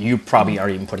you probably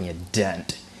aren't even putting a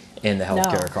dent in the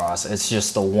healthcare costs. It's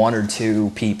just the 1 or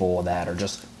 2 people that are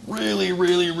just really,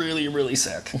 really, really, really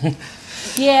sick.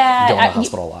 Yeah, Going to the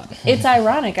hospital a lot. It's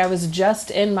ironic. I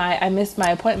missed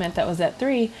my appointment that was at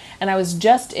 3, and I was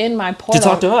just in my portal to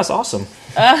talk to us. Awesome.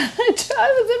 I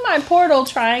was in my portal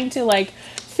trying to like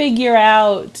figure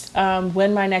out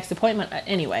when my next appointment,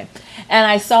 anyway, and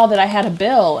I saw that I had a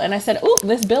bill, and I said, "Oh,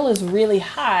 this bill is really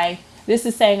high. This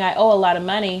is saying I owe a lot of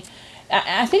money."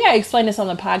 I think I explained this on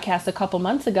the podcast a couple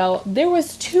months ago. There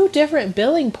was 2 different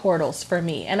billing portals for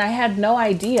me, and I had no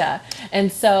idea.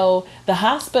 And so the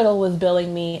hospital was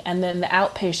billing me, and then the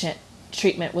outpatient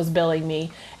treatment was billing me,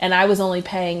 and I was only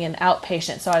paying an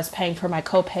outpatient, so I was paying for my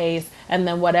copays and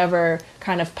then whatever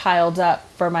kind of piled up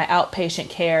for my outpatient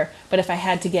care. But if I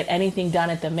had to get anything done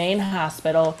at the main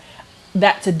hospital,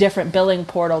 that's a different billing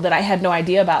portal that I had no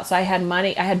idea about. So I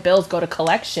had bills go to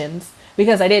collections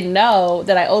because I didn't know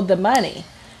that I owed the money.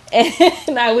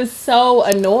 And I was so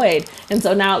annoyed. And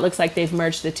so now it looks like they've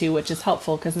merged the 2, which is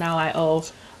helpful because now I owe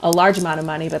a large amount of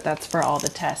money, but that's for all the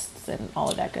tests and all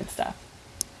of that good stuff.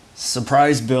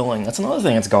 Surprise billing. That's another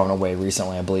thing that's gone away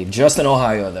recently, I believe. Just in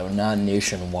Ohio, though, not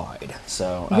nationwide.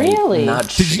 So really?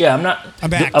 I'm not. I'm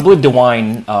back. I believe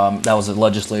DeWine, that was a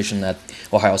legislation that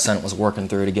Ohio Senate was working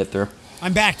through to get through.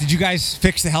 I'm back. Did you guys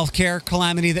fix the healthcare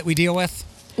calamity that we deal with?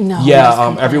 No.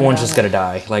 Yeah, everyone's just gonna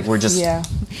die. Like we're just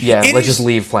let's just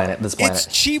leave this planet. It's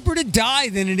cheaper to die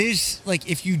than it is like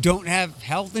if you don't have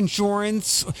health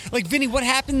insurance. Like Vinny, what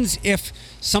happens if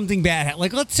something bad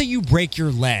like let's say you break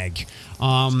your leg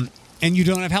and you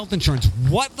don't have health insurance?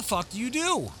 What the fuck do you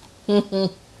do?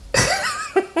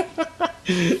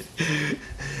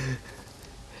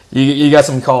 You got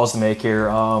some calls to make here.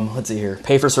 Let's see here.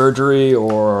 Pay for surgery,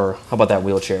 or how about that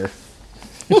wheelchair?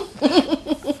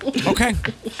 Okay.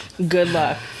 Good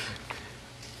luck.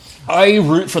 I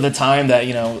root for the time that,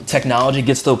 technology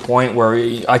gets to a point where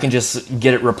I can just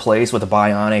get it replaced with a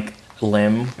bionic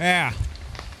limb. Yeah.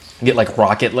 Get like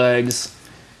rocket legs.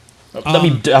 That'd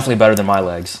be definitely better than my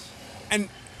legs. And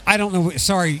I don't know.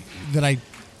 Sorry that I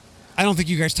don't think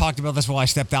you guys talked about this while I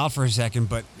stepped out for a second,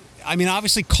 but I mean,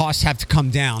 obviously costs have to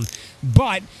come down,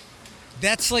 but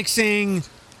that's like saying,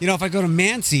 you know, if I go to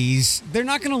Mancy's, they're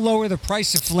not going to lower the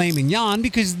price of filet mignon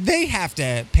because they have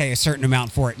to pay a certain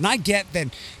amount for it. And I get that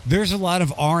there's a lot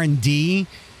of R&D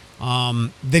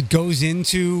that goes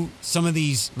into some of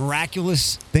these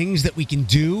miraculous things that we can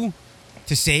do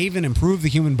to save and improve the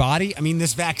human body. I mean,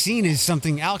 this vaccine is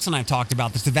something Alex and I have talked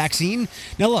about this. The vaccine.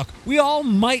 Now, look, we all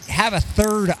might have a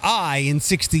third eye in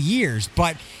 60 years,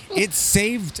 but it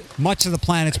saved much of the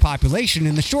planet's population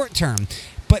in the short term.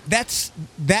 But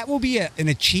that will be an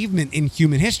achievement in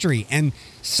human history, and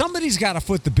somebody's got to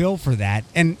foot the bill for that.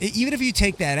 And even if you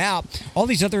take that out, all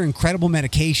these other incredible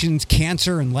medications,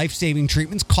 cancer and life-saving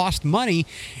treatments cost money,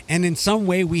 and in some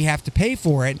way we have to pay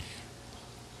for it.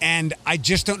 And I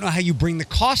just don't know how you bring the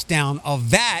cost down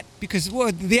of that because the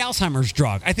Alzheimer's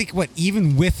drug, I think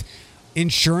even with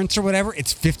insurance or whatever,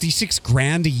 it's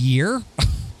 $56,000 a year.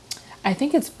 I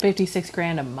think it's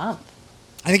 $56,000 a month.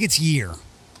 I think it's year.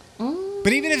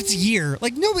 But even if it's a year,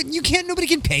 like nobody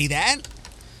can pay that.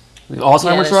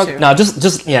 Alzheimer's drug? True.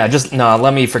 No,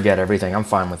 let me forget everything. I'm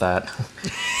fine with that.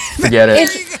 Forget it.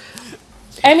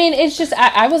 It's just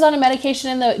I was on a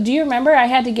medication do you remember I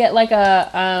had to get like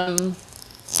a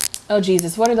oh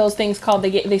Jesus, what are those things called?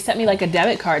 They sent me like a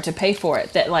debit card to pay for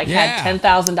it that had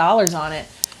 $10,000 on it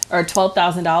or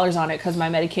 $12,000 on it because my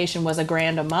medication was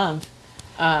 $1,000 a month.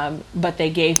 But they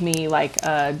gave me like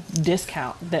a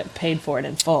discount that paid for it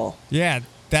in full. Yeah,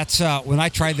 that's when I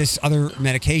tried this other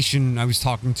medication. I was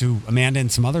talking to Amanda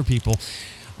and some other people.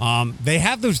 They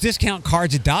have those discount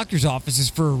cards at doctor's offices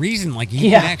for a reason. Like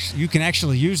you can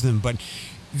actually use them. But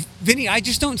Vinny, I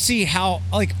just don't see how.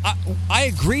 Like I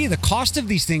agree, the cost of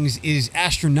these things is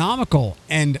astronomical,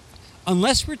 and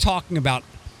unless we're talking about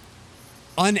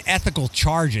unethical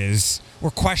charges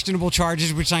or questionable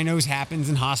charges, which I know happens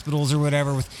in hospitals or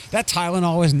whatever. With that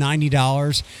Tylenol was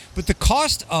 $90, but the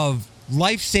cost of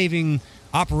life-saving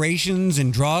operations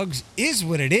and drugs is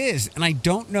what it is, and I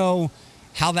don't know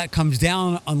how that comes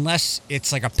down unless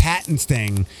it's like a patents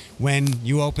thing when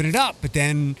you open it up. But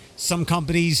then some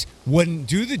companies wouldn't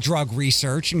do the drug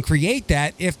research and create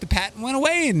that if the patent went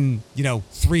away in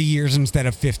 3 years instead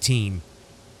of 15.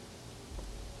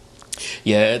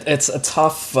 Yeah, it's a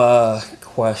tough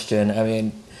question. I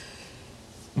mean,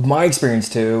 my experience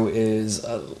too is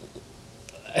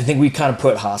I think we kind of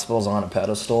put hospitals on a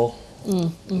pedestal.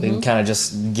 Mm-hmm. We kind of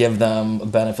just give them a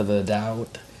benefit of the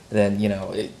doubt. Then,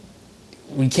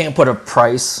 we can't put a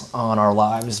price on our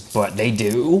lives, but they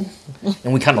do.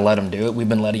 And we kind of let them do it. We've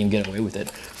been letting them get away with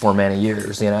it for many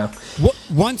years,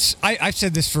 Once, I've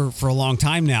said this for a long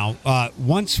time now,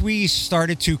 once we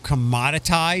started to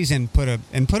commoditize and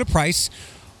put a price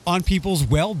on people's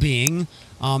well-being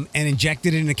and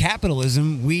injected it into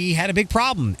capitalism, we had a big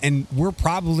problem. And we're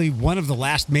probably one of the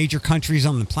last major countries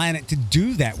on the planet to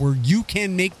do that, where you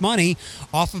can make money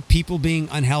off of people being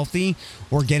unhealthy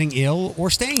or getting ill or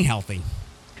staying healthy.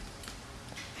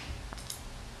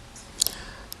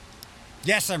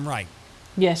 Yes, I'm right.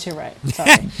 Yes, you're right.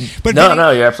 Sorry. But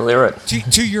no, you're absolutely right.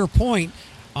 To your point,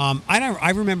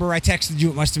 I remember I texted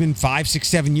you, it must have been 5, 6,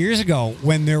 7 years ago,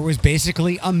 when there was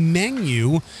basically a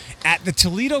menu at the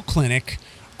Toledo Clinic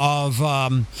of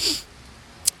their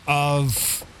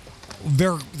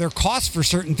costs for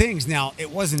certain things. Now,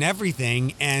 it wasn't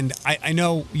everything, and I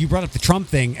know you brought up the Trump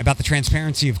thing about the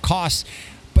transparency of costs,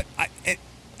 but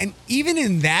and even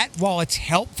in that, while it's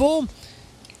helpful,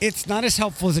 it's not as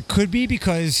helpful as it could be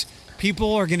because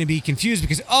people are going to be confused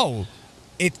because,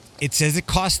 it says it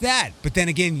costs that. But then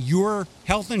again, your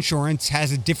health insurance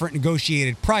has a different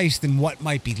negotiated price than what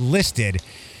might be listed.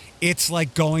 It's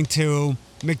like going to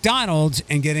McDonald's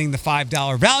and getting the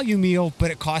 $5 value meal,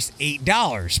 but it costs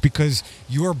 $8 because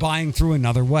you're buying through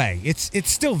another way.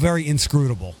 It's still very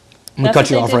inscrutable. I'm going to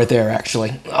cut you off right there,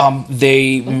 actually.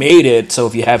 They made it so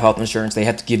if you have health insurance, they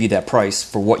have to give you that price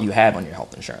for what you have on your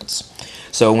health insurance.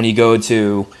 So when you go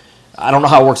to, I don't know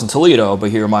how it works in Toledo,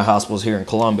 but here my hospital's here in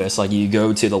Columbus. Like you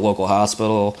go to the local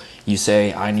hospital, you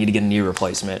say, I need to get a knee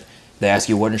replacement. They ask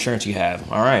you what insurance you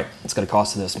have. All right, it's going to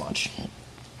cost this much.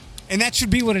 And that should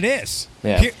be what it is.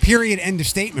 Yeah. Period, end of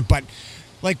statement. But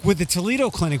like with the Toledo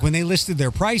Clinic, when they listed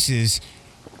their prices,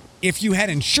 if you had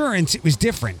insurance, it was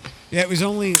different. It was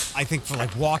only, I think, for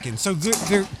like walk-ins. So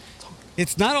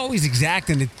it's not always exact,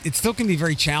 and it still can be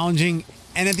very challenging.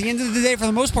 And at the end of the day, for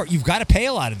the most part, you've got to pay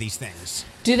a lot of these things.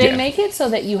 Do they make it so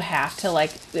that you have to,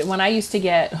 like, if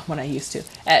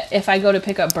I go to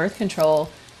pick up birth control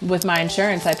with my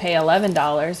insurance, I pay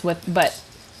 $11 but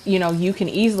you can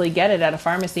easily get it at a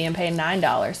pharmacy and pay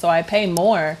 $9. So I pay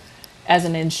more as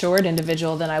an insured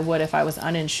individual than I would if I was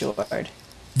uninsured.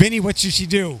 Vinny, what should she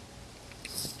do?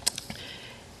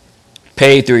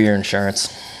 Pay through your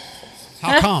insurance.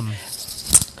 How come?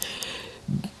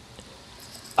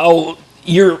 Oh,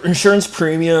 your insurance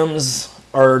premiums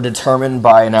are determined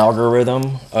by an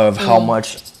algorithm of how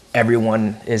much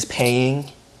everyone is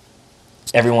paying.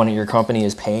 Everyone at your company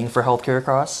is paying for healthcare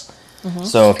costs.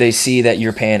 So if they see that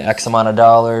you're paying X amount of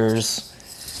dollars,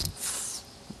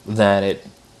 then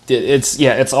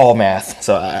it's all math.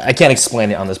 So I can't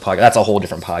explain it on this podcast. That's a whole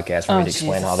different podcast for me to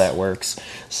explain how that works.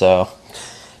 So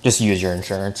just use your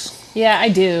insurance. Yeah, I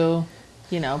do,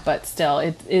 but still,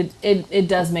 it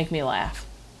does make me laugh.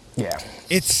 Yeah.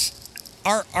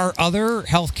 Are other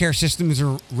healthcare systems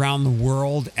around the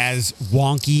world as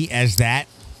wonky as that?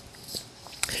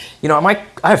 I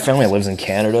have family that lives in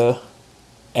Canada,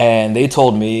 and they've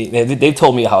told me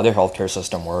how their healthcare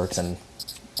system works, and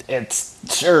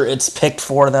it's picked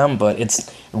for them, but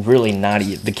it's really not.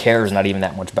 The care is not even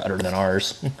that much better than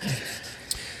ours.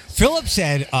 Philip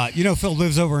said, Phil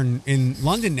lives over in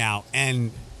London now,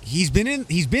 and he's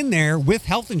been there with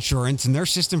health insurance in their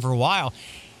system for a while.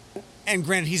 And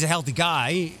granted, he's a healthy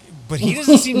guy, but he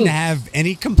doesn't seem to have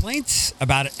any complaints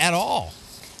about it at all.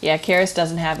 Yeah, Karis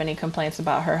doesn't have any complaints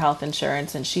about her health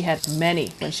insurance, and she had many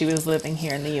when she was living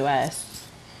here in the U.S.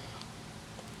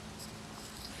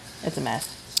 It's a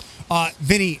mess.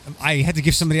 Vinny, I had to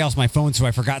give somebody else my phone, so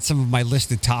I forgot some of my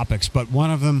listed topics, but one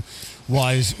of them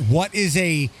was,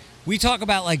 we talk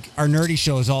about like our nerdy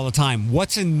shows all the time.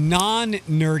 What's a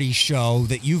non-nerdy show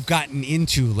that you've gotten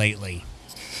into lately?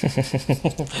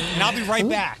 And I'll be right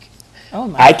back. Oh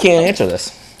my! I can't answer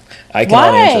this. I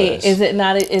cannot answer this. Is it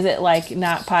not? Is it like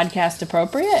not podcast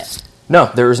appropriate?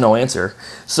 No, there is no answer.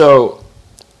 So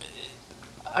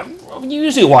I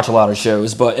usually watch a lot of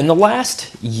shows, but in the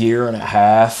last year and a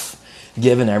half,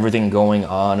 given everything going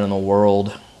on in the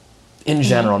world in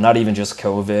general, not even just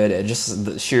COVID, just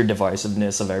the sheer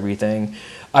divisiveness of everything,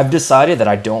 I've decided that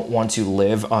I don't want to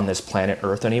live on this planet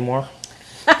Earth anymore.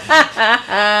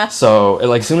 So,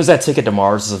 as soon as that ticket to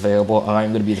Mars is available,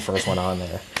 I'm going to be the first one on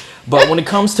there. But when it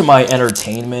comes to my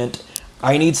entertainment,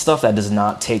 I need stuff that does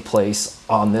not take place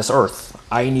on this Earth.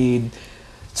 I need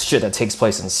shit that takes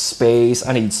place in space.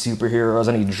 I need superheroes.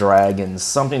 I need dragons.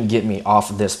 Something to get me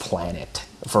off this planet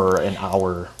for an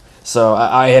hour. So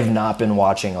I have not been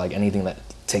watching anything that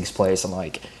takes place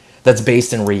and that's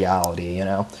based in reality.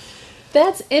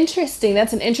 That's interesting.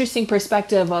 That's an interesting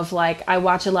perspective of I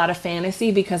watch a lot of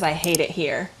fantasy because I hate it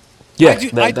here. Yeah,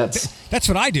 that's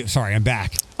what I do. Sorry, I'm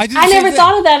back. I never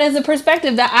thought of that as a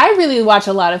perspective. That I really watch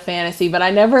a lot of fantasy, but I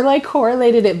never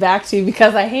correlated it back to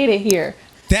because I hate it here.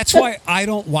 That's why I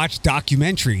don't watch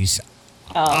documentaries.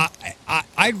 Oh.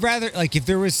 I'd rather if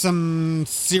there was some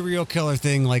serial killer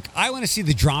thing, I want to see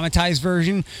the dramatized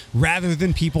version rather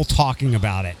than people talking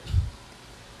about it.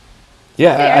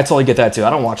 Yeah, I totally get that too. I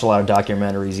don't watch a lot of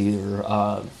documentaries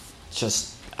either.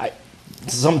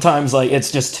 Sometimes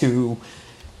it's just too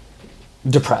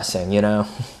depressing,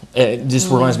 It just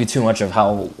reminds me too much of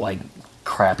how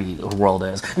crappy the world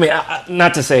is. I mean,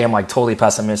 not to say I'm totally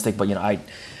pessimistic, but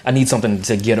I need something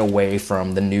to get away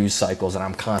from the news cycles that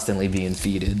I'm constantly being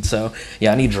feeded. So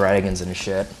yeah, I need dragons and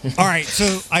shit. All right,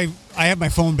 so I have my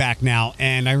phone back now,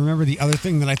 and I remember the other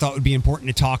thing that I thought would be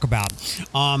important to talk about.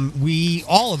 We,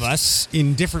 all of us,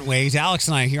 in different ways, Alex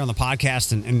and I here on the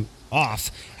podcast and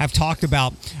off, have talked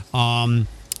about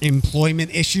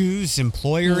employment issues,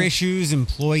 employer issues,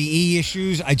 employee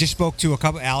issues. I just spoke to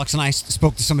Alex and I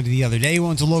spoke to somebody the other day who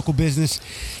owns a local business,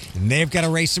 and they've got to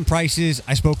raise some prices.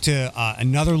 I spoke to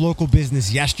another local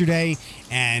business yesterday,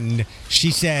 and she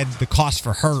said the cost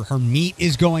for her meat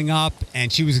is going up,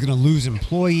 and she was going to lose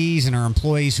employees, and her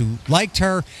employees who liked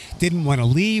her didn't want to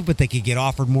leave, but they could get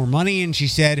offered more money. And she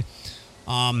said,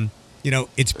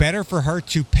 it's better for her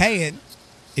to pay it.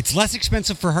 It's less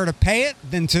expensive for her to pay it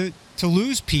than to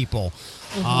lose people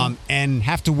and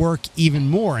have to work even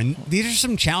more. And these are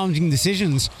some challenging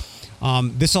decisions.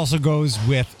 This also goes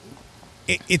with,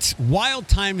 it's wild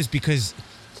times because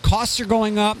costs are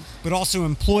going up, but also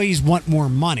employees want more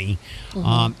money.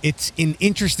 It's an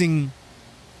interesting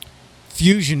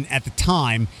fusion at the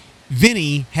time.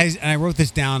 Vinny has, and I wrote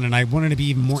this down and I wanted to be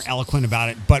even more eloquent about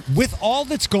it, but with all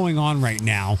that's going on right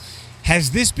now,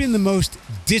 has this been the most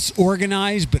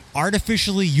disorganized but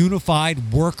artificially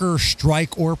unified worker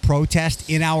strike or protest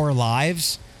in our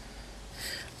lives?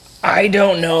 I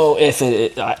don't know if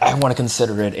I want to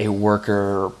consider it a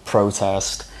worker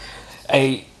protest.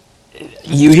 You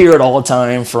hear it all the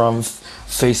time from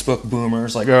Facebook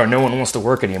boomers, like, oh, no one wants to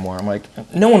work anymore. I'm like,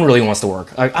 no one really wants to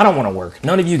work. I don't want to work.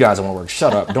 None of you guys want to work.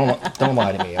 Shut up. Don't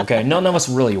lie to me, okay? None of us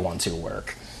really want to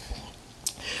work.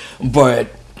 But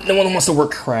no one wants to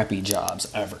work crappy jobs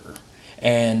ever.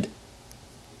 And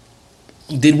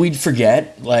did we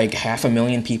forget, like,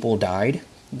 500,000 people died?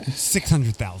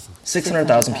 600,000.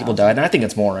 600,000 people died, and I think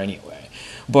it's more anyway.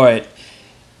 But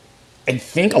I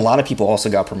think a lot of people also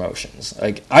got promotions.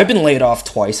 Like, I've been laid off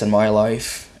twice in my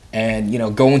life, and,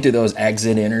 going through those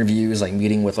exit interviews, like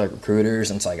meeting with like recruiters,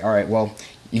 and it's like, all right, well,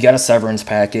 you got a severance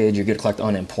package, you're going to collect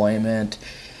unemployment.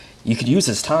 You could use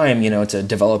this time, to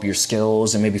develop your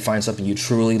skills and maybe find something you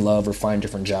truly love or find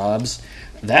different jobs.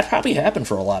 That probably happened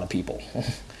for a lot of people.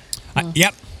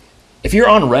 Yep. If you're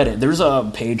on Reddit, there's a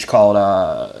page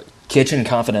called Kitchen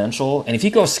Confidential, and if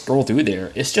you go scroll through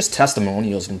there, it's just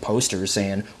testimonials and posters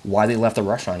saying why they left the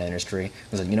restaurant industry.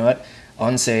 It's like, you know what?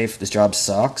 Unsafe, this job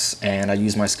sucks, and I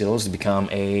use my skills to become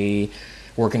a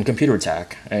working computer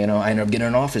tech. I ended up getting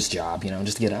an office job,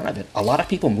 just to get out of it. A lot of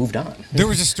people moved on. There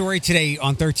was a story today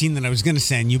on 13 that I was going to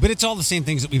send you, but it's all the same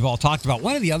things that we've all talked about.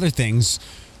 One of the other things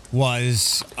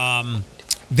was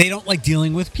they don't like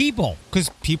dealing with people because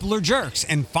people are jerks.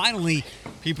 And finally,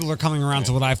 people are coming around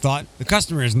to what I've thought. The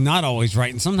customer is not always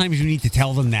right, and sometimes you need to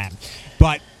tell them that.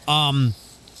 But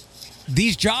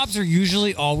these jobs are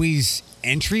usually always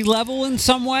entry level in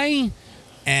some way,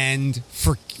 and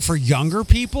for younger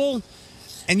people,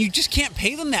 and you just can't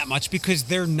pay them that much because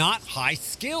they're not high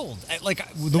skilled. Like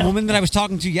the woman that I was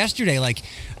talking to yesterday, like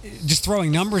just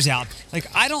throwing numbers out, like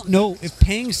I don't know if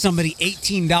paying somebody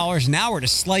 $18 an hour to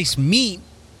slice meat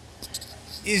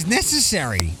is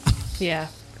necessary. Yeah.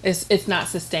 It's not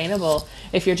sustainable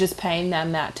if you're just paying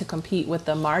them that to compete with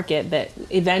the market that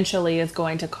eventually is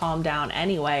going to calm down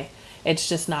anyway. It's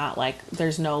just not like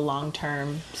there's no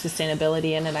long-term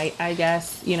sustainability in it, I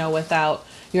guess, without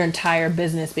your entire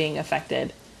business being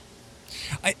affected.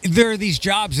 There are these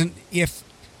jobs, and if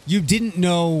you didn't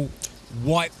know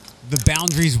what the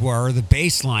boundaries were, the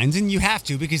baselines, and you have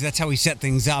to because that's how we set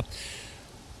things up.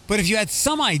 But if you had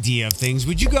some idea of things,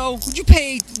 would you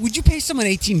pay someone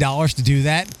 $18 to do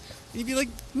that? You'd be like,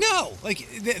 no. Like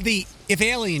if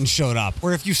aliens showed up,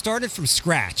 or if you started from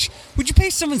scratch, would you pay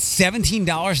someone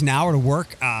 $17 an hour to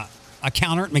work a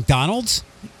counter at McDonald's?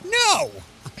 No.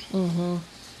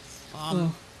 Mm-hmm.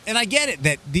 And I get it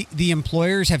that the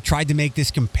employers have tried to make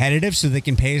this competitive so they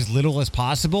can pay as little as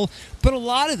possible. But a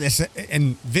lot of this,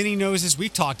 and Vinny knows this,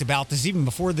 we've talked about this even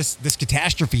before this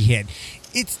catastrophe hit.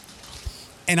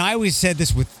 And I always said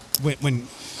this when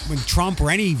Trump or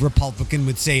any Republican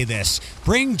would say this,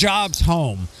 bring jobs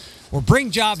home or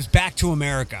bring jobs back to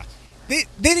America. They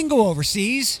didn't go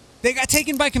overseas. They got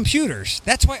taken by computers.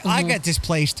 That's why I got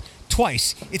displaced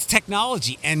twice. It's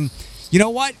technology. And you know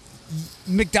what?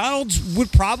 McDonald's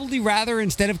would probably rather,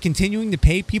 instead of continuing to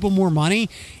pay people more money,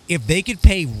 if they could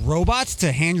pay robots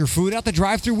to hand your food out the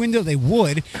drive-thru window, they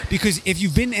would. Because if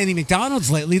you've been to any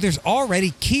McDonald's lately, there's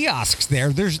already kiosks there.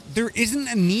 There isn't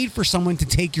a need for someone to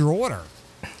take your order.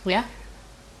 Yeah.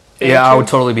 Yeah, I would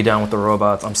totally be down with the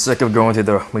robots. I'm sick of going through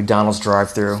the McDonald's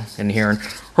drive-thru and hearing,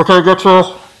 okay, get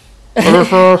your...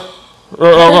 No,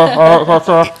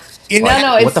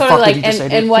 it's sort of like,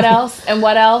 and what else, and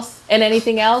what else, and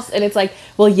anything else, and it's like,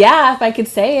 well, yeah, if I could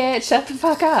say it, shut the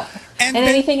fuck up. And then,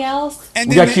 anything else? And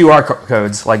we got QR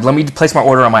codes. Like, let me place my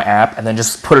order on my app, and then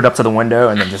just put it up to the window,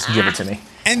 and then just give it to me.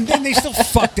 And then they still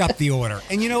fucked up the order.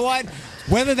 And you know what?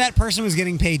 Whether that person was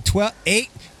getting paid 12, 8,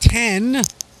 10,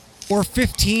 or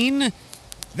 15,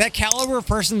 that caliber of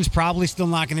person is probably still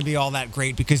not going to be all that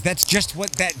great because that's just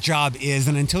what that job is.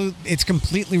 And until it's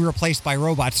completely replaced by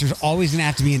robots, there's always going to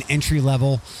have to be an entry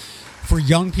level for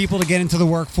young people to get into the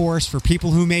workforce, for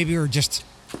people who maybe are just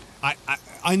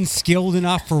unskilled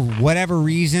enough for whatever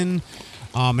reason.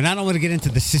 And I don't want to get into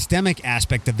the systemic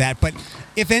aspect of that, but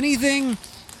if anything,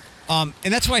 and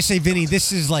that's why I say, Vinny,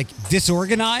 this is like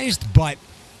disorganized, but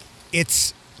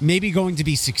it's maybe going to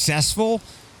be successful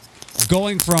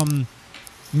going from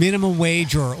minimum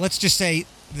wage, or let's just say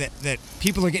that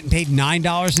people are getting paid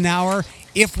 $9 an hour.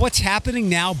 If what's happening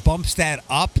now bumps that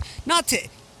up, not to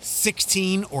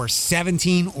 16 or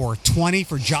 17 or 20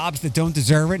 for jobs that don't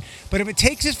deserve it, but if it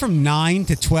takes us from 9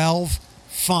 to 12,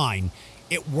 fine,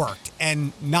 it worked.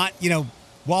 And not,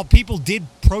 while people did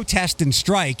protest and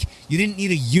strike, you didn't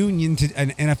need a union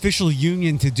an official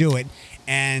union to do it.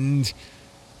 And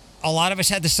a lot of us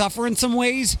had to suffer in some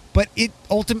ways, but it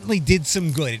ultimately did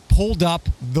some good. It pulled up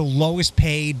the lowest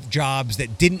paid jobs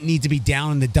that didn't need to be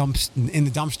down in the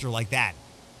dumpster like that.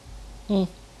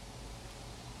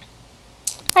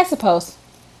 I suppose.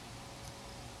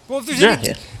 Well, Yeah.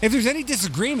 if there's any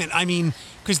disagreement, I mean,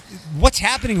 because what's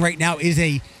happening right now is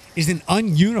an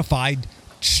ununified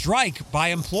strike by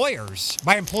employees.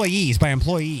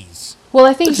 Well,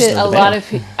 I think Which is that not a bad. lot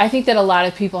of I think that a lot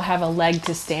of people have a leg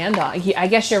to stand on. I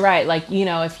guess you're right. Like,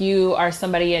 if you are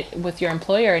somebody with your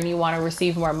employer and you want to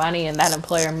receive more money, and that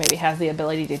employer maybe has the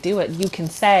ability to do it, you can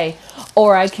say,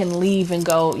 or I can leave and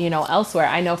go, elsewhere.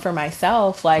 I know for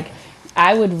myself, like,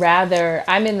 I would rather.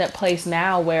 I'm in that place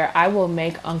now where I will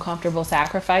make uncomfortable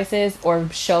sacrifices or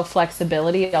show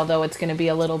flexibility, although it's going to be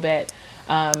a little bit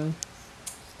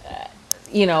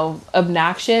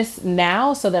obnoxious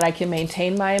now so that I can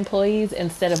maintain my employees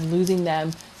instead of losing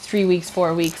them 3 weeks,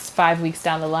 4 weeks, 5 weeks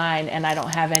down the line and I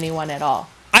don't have anyone at all.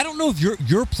 I don't know if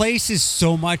your place is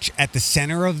so much at the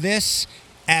center of this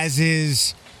as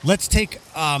is. Let's take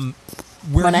where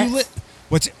Monette? you live.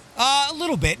 What's a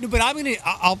little bit, but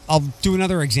I'll do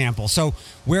another example. So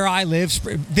where I live,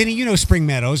 Vinny, you know Spring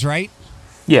Meadows, right?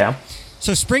 Yeah.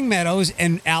 So Spring Meadows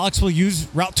and Alex will use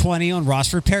Route 20 on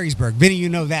Rossford Perrysburg. Vinny, you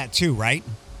know that too, right?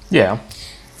 Yeah.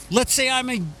 Let's say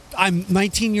I'm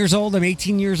 19 years old. I'm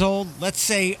 18 years old. Let's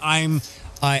say I'm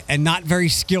a not very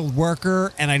skilled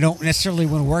worker and I don't necessarily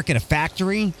want to work at a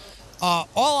factory.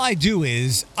 All I do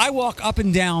is I walk up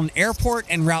and down Airport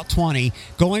and Route 20,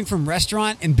 going from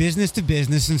restaurant and business to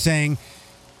business and saying,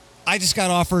 I just got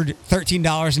offered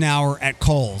 $13 an hour at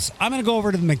Kohl's. I'm going to go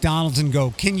over to the McDonald's and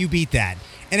go, can you beat that?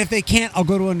 And if they can't, I'll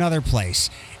go to another place.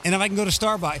 And if I can go to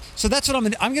Starbucks. So that's what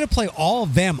I'm going to play all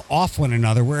of them off one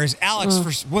another. Whereas Alex,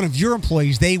 for one of your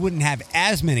employees, they wouldn't have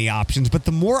as many options. But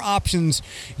the more options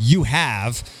you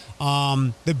have,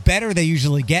 the better they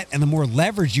usually get and the more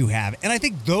leverage you have. And I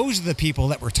think those are the people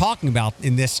that we're talking about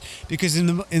in this, because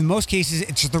in most cases,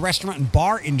 it's the restaurant and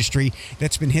bar industry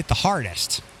that's been hit the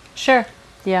hardest. Sure.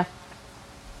 Yeah.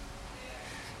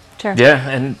 Sure. Yeah,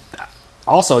 and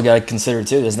also you got to consider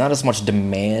too, there's not as much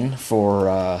demand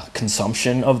for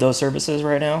consumption of those services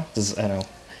right now. I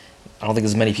don't think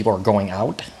as many people are going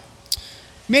out.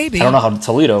 Maybe. I don't know how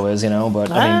Toledo is,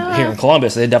 but I mean, here in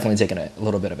Columbus, they're definitely taking a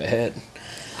little bit of a hit.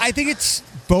 I think it's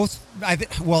both.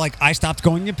 I stopped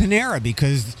going to Panera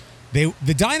because the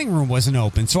dining room wasn't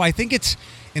open. So I think it's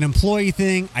an employee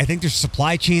thing. I think there's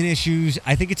supply chain issues.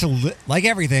 I think it's like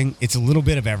everything. It's a little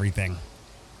bit of everything.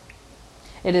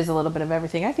 It is a little bit of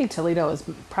everything. I think Toledo is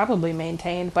probably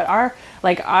maintained, but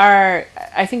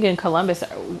I think in Columbus,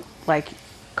 like,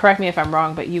 correct me if I'm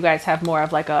wrong, but you guys have more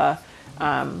of like a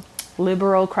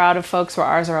liberal crowd of folks, where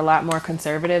ours are a lot more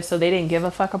conservative. So they didn't give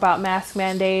a fuck about mask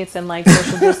mandates and like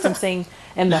social distancing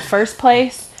in the first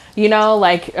place.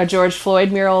 Like a George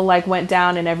Floyd mural like went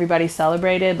down and everybody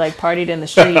celebrated, like partied in the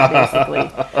street, basically.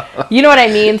 You know what I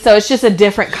mean? So it's just a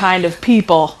different kind of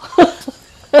people.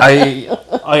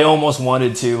 I almost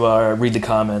wanted to read the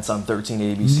comments on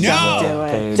 13ABC.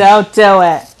 No! Don't do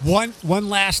it. One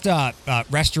last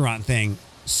restaurant thing.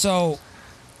 So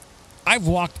I've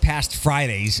walked past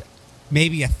Fridays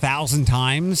maybe 1,000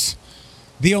 times.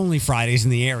 The only Fridays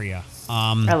in the area.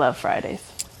 I love Fridays.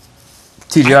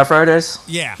 TGI Fridays?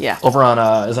 Yeah. Yeah. Over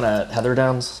on, isn't it Heather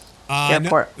Downs?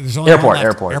 Airport. No, there's only Airport, one left.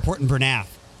 Airport. Airport in Bernath.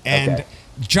 And Okay.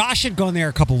 Josh had gone there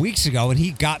a couple weeks ago, and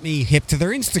he got me hip to their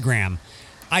Instagram.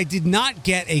 I did not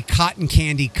get a cotton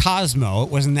candy Cosmo. It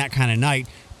wasn't that kind of night.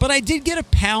 But I did get a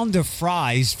pound of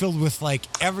fries filled with, like,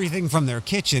 everything from their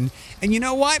kitchen. And you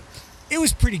know what? It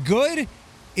was pretty good.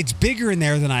 It's bigger in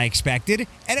there than I expected.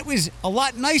 And it was a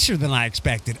lot nicer than I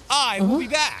expected. I will be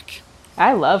back.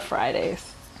 I love Fridays.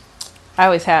 I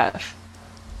always have.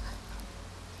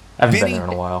 I haven't Vinny? been there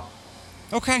in a while.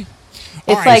 Okay.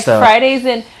 It's All like so- Fridays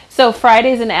and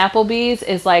Applebee's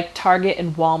is like Target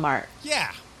and Walmart.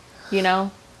 Yeah.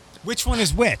 Which one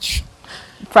is which?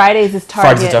 Fridays is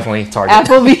Target. Fridays is definitely Target.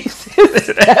 Applebee's is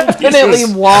definitely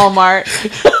Walmart.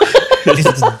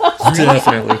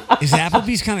 Definitely. Is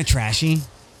Applebee's kind of trashy?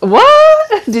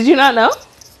 What? Did you not know?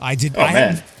 I did. Oh, I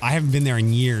man. haven't been there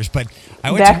in years, but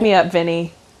I went Back to, me up,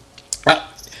 Vinny.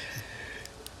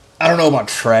 I don't know about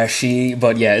trashy,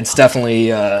 but yeah, it's definitely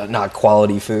not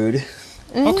quality food.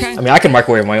 Okay. I mean, I can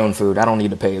microwave my own food. I don't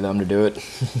need to pay them to do it.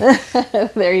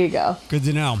 There you go. Good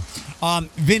to know.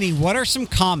 Vinny, what are some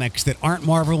comics that aren't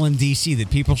Marvel and DC that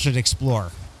people should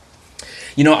explore?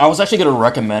 I was actually going to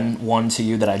recommend one to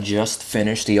you that I just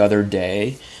finished the other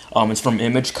day. It's from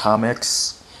Image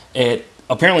Comics. It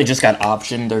apparently just got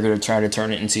optioned. They're going to try to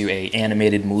turn it into a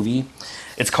animated movie.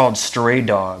 It's called Stray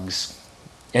Dogs.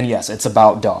 And yes, it's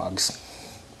about dogs.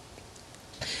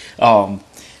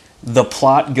 The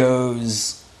plot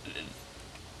goes...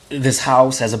 this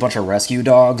house has a bunch of rescue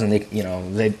dogs, and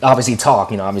they obviously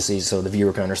talk, obviously, so the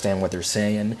viewer can understand what they're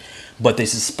saying. But they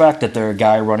suspect that their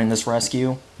guy running this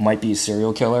rescue might be a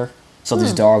serial killer. So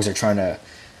these dogs are trying to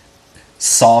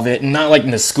solve it, and not like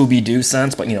in the Scooby-Doo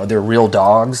sense, but they're real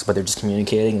dogs, but they're just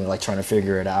communicating and they're like trying to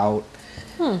figure it out.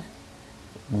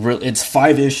 It's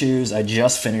 5 issues. I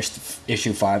just finished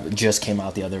issue 5. It just came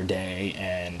out the other day,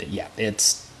 and yeah,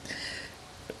 it's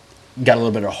got a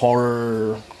little bit of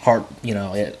heartwarming.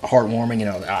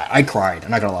 I cried.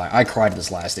 I'm not gonna lie, I cried at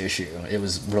this last issue. It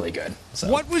was really good. So.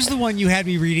 What was the one you had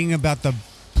me reading about the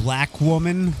black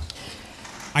woman?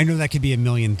 I know that could be a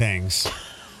million things.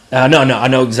 No, I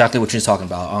know exactly what you're talking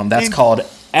about. That's called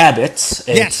Abbots.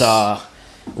 It's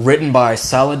written by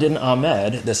Saladin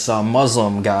Ahmed, this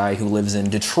Muslim guy who lives in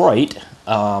Detroit.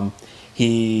 I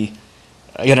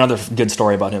got another good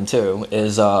story about him too.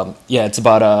 It's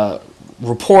about a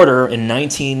reporter in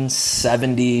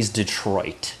 1970s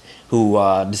Detroit who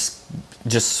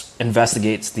just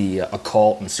investigates the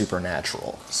occult and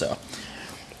supernatural. So.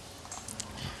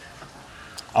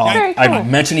 Very cool. I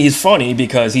mentioned he's funny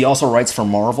because he also writes for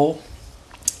Marvel,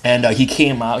 and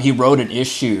he wrote an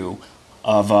issue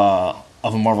of a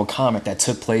Marvel comic that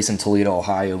took place in Toledo,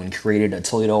 Ohio, and created a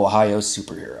Toledo, Ohio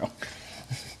superhero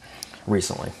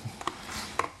recently.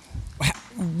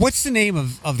 What's the name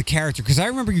of the character? Because I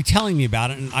remember you telling me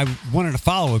about it, and I wanted to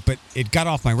follow it, but it got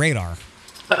off my radar.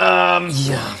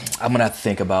 Yeah, I'm gonna have to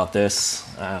think about this.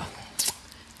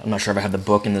 I'm not sure if I have the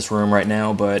book in this room right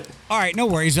now, but... All right, no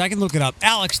worries. I can look it up.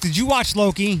 Alex, did you watch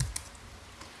Loki?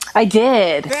 I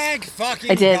did. Thank fucking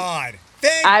I did. God.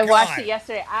 Thank I God. watched it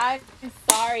yesterday. I'm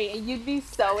sorry. You'd be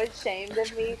so ashamed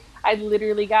of me. I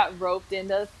literally got roped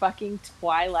into fucking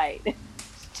Twilight.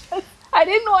 I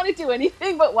didn't want to do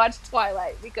anything but watch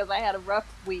Twilight because I had a rough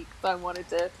week, so I wanted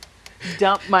to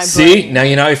dump my brain. See? Now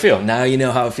you know how I feel. Now you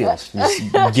know how it feels.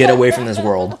 Just get away from this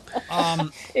world.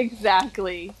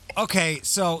 Exactly. Okay,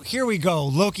 so here we go.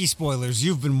 Loki spoilers.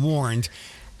 You've been warned.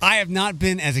 I have not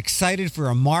been as excited for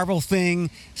a Marvel thing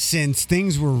since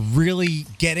things were really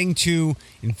getting to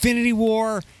Infinity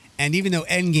War, and even though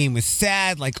Endgame was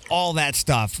sad, like all that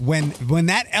stuff. When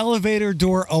that elevator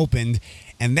door opened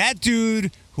and that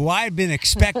dude who I had been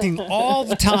expecting all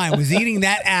the time was eating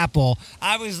that apple,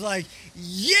 I was like,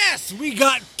 yes, we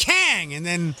got Kang. And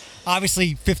then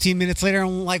obviously 15 minutes later,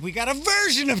 I'm like, we got a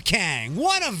version of Kang,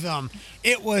 one of them.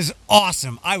 It was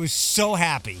awesome. I was so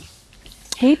happy.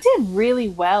 He did really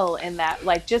well in that,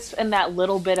 like, just in that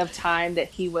little bit of time that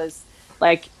he was,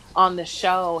 like, on the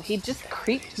show. He just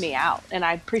creeped me out, and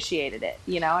I appreciated it.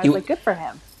 I was like, good for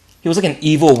him. He was like an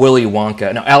evil Willy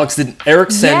Wonka. Now, Alex, did Eric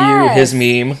send you his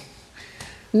meme?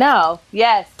 No.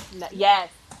 Yes.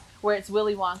 Where it's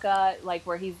Willy Wonka, like,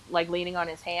 where he's, like, leaning on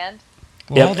his hand.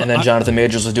 Yep, and then Jonathan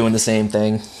Majors was doing the same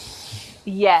thing.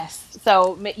 Yes.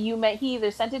 So he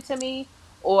either sent it to me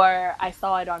or I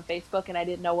saw it on Facebook and I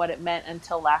didn't know what it meant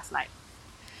until last night.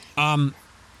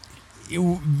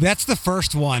 That's the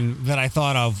first one that I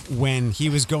thought of when he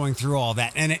was going through all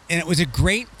that. And it was a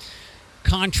great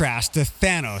contrast to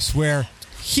Thanos, where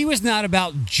he was not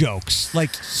about jokes.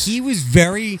 Like, he was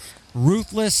very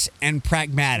ruthless and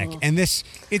pragmatic. And it's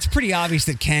pretty obvious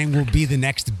that Kang will be the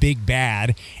next big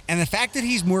bad. And the fact that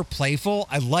he's more playful,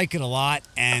 I like it a lot.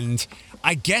 And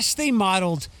I guess they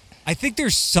modeled, I think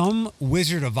there's some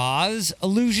Wizard of Oz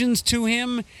allusions to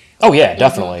him. Oh, yeah,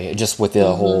 definitely. Just with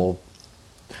the whole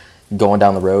going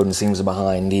down the road and seems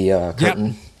behind the curtain.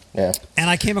 Yep. Yeah. And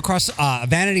I came across a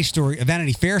Vanity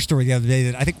Fair story the other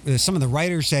day that I think some of the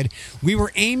writers said we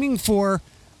were aiming for,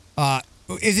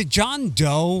 is it John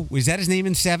Doe? Was that his name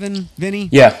in Seven, Vinny?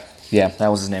 Yeah, that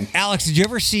was his name. Alex, did you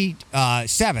ever see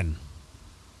Seven?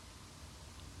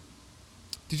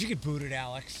 Did you get booted,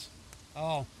 Alex?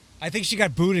 Oh, I think she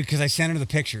got booted because I sent her the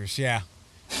pictures, yeah.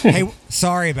 Hey,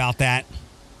 sorry about that.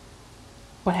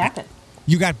 What happened?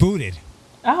 You got booted.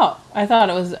 Oh, I thought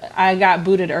I got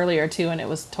booted earlier too, and it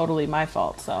was totally my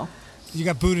fault, so. You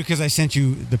got booted because I sent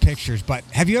you the pictures, but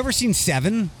have you ever seen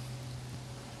Seven?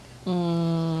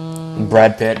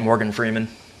 Brad Pitt, Morgan Freeman.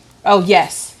 Oh,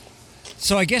 yes.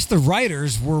 So I guess the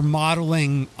writers were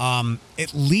modeling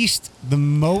at least the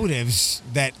motives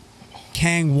that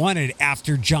Kang wanted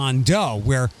after John Doe,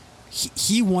 where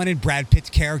he wanted Brad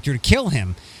Pitt's character to kill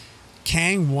him.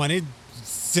 Kang wanted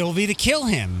Sylvie to kill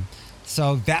him.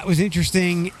 So that was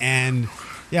interesting, and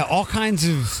yeah, all kinds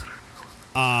of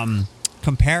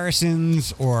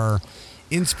comparisons or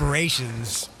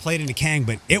inspirations played into Kang,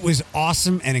 but it was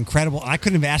awesome and incredible. I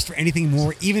couldn't have asked for anything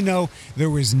more, even though there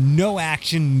was no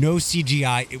action, no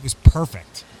CGI. It was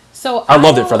perfect. So I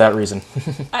loved it for that reason.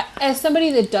 As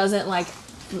somebody that doesn't like,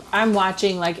 I'm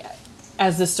watching like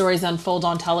as the stories unfold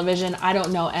on television. I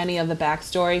don't know any of the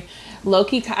backstory.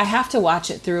 Loki, I have to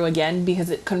watch it through again because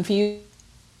it confused.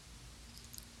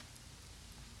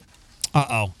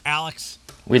 Alex.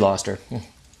 We lost her.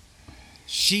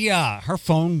 She her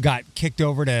phone got kicked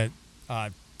over to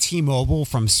T-Mobile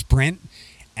from Sprint,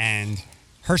 and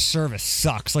her service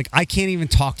sucks. Like, I can't even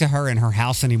talk to her in her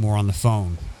house anymore on the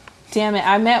phone. Damn it,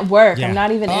 I'm at work. Yeah. I'm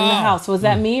not even in the house. Was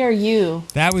that me or you?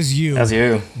 That was you. That's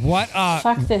you. What?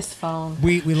 Fuck this phone.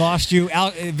 We lost you,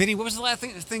 Vinny. What was the last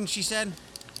thing she said?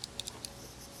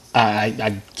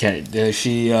 I can't.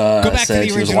 She Go back to said the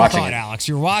she was original watching thought, it. Alex.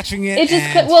 You're watching it. It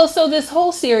just so this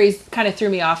whole series kind of threw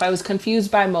me off. I was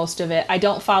confused by most of it. I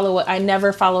don't follow it. I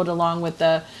never followed along with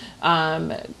the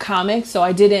comics, so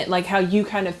I didn't like how you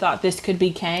kind of thought this could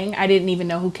be Kang. I didn't even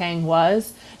know who Kang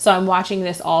was, so I'm watching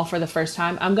this all for the first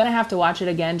time. I'm gonna have to watch it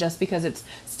again just because it's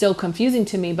still confusing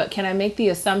to me. But can I make the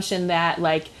assumption that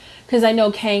because I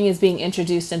know Kang is being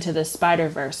introduced into the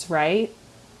Spider-Verse, right?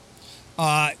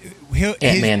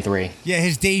 Ant-Man 3. Yeah,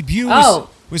 his debut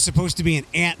was supposed to be an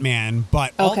Ant-Man,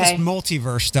 but all this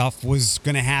multiverse stuff was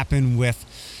going to happen with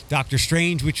Doctor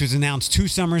Strange, which was announced 2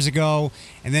 summers ago.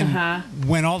 And then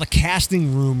when all the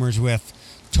casting rumors with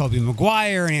Tobey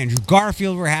Maguire and Andrew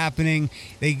Garfield were happening,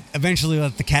 they eventually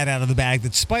let the cat out of the bag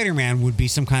that Spider-Man would be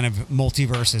some kind of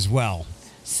multiverse as well.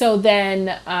 So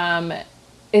then,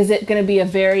 is it going to be a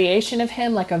variation of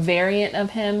him, like a variant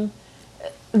of him?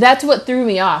 That's what threw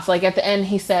me off. Like at the end,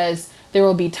 he says there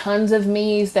will be tons of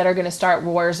me's that are going to start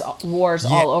wars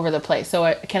all over the place.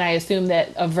 So can I assume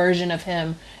that a version of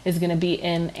him is going to be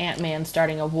in Ant-Man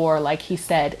starting a war, like he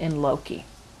said in Loki?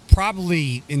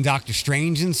 Probably in Doctor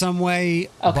Strange in some way.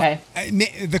 Okay.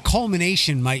 But the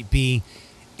culmination might be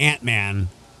Ant-Man,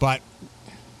 but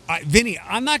Vinny,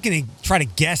 I'm not going to try to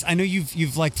guess. I know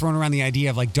you've like thrown around the idea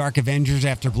of like Dark Avengers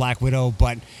after Black Widow,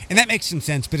 and that makes some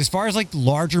sense. But as far as like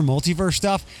larger multiverse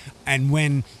stuff, and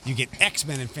when you get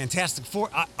X-Men and Fantastic Four,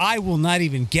 I will not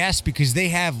even guess because they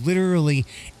have literally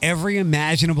every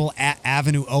imaginable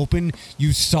avenue open.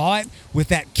 You saw it with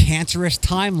that cancerous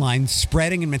timeline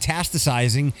spreading and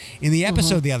metastasizing in the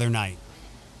episode the other night.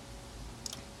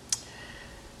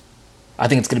 I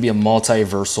think it's going to be a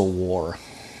multiversal war.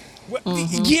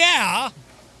 Yeah.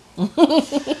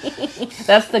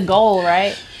 That's the goal,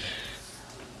 right?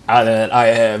 I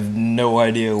have no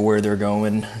idea where they're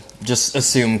going. Just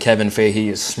assume Kevin Feige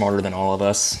is smarter than all of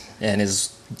us and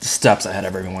is steps ahead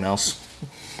of everyone else.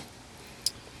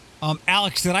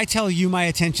 Alex, did I tell you my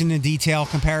attention to detail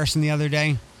comparison the other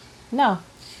day? No.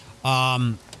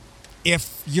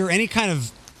 If you're any kind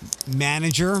of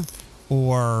manager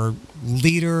or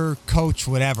leader, coach,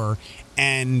 whatever,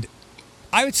 and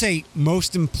I would say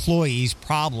most employees'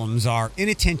 problems are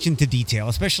inattention to detail,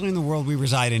 especially in the world we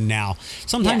reside in now.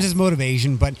 Sometimes it's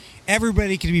motivation, but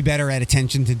everybody could be better at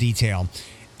attention to detail.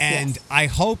 And I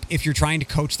hope if you're trying to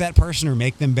coach that person or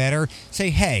make them better, say,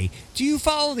 hey, do you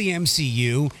follow the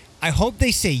MCU? I hope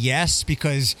they say yes,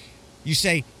 because you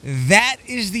say, that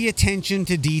is the attention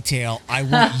to detail I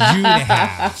want you to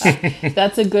have.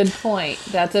 That's a good point.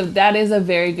 That is a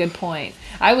very good point.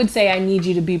 I would say I need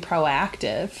you to be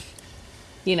proactive.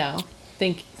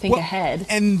 Think ahead.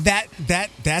 And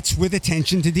that's with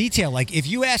attention to detail. Like if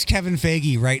you ask Kevin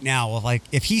Feige right now, like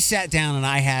if he sat down and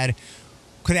I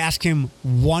could ask him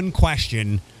one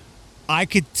question, I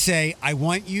could say, I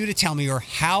want you to tell me, or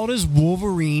how does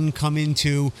Wolverine come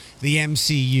into the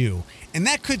MCU? And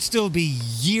that could still be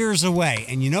years away.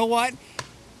 And you know what?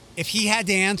 If he had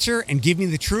to answer and give me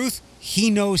the truth,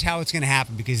 he knows how it's going to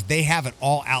happen because they have it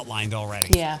all outlined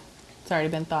already. Yeah, it's already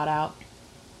been thought out.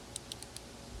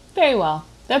 Very well.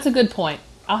 That's a good point.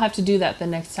 I'll have to do that the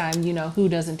next time, who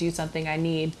doesn't do something I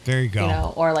need. There you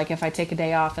go. Or like if I take a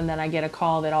day off and then I get a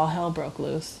call that all hell broke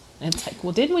loose. And it's like,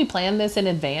 well, didn't we plan this in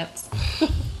advance?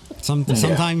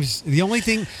 Sometimes the only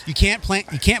thing you can't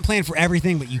plan for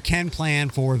everything, but you can plan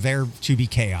for there to be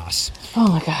chaos. Oh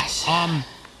my gosh.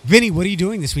 Vinny, what are you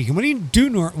doing this weekend? What do you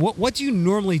do? What do you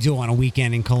normally do on a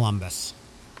weekend in Columbus?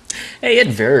 Hey, it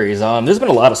varies. There's been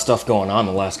a lot of stuff going on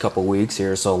the last couple weeks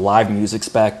here. So live music's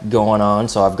back going on.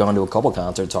 So I've gone to a couple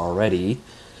concerts already.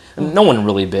 No one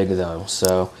really big though.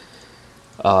 So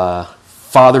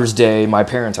Father's Day, my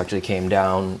parents actually came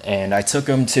down and I took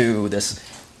them to this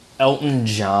Elton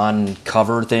John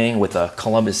cover thing with a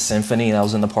Columbus Symphony that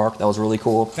was in the park. That was really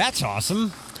cool. That's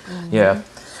awesome. Yeah.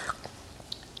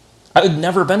 I had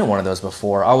never been to one of those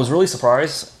before. I was really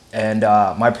surprised. And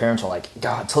my parents were like,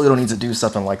 God, Toledo needs to do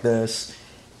something like this.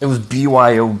 It was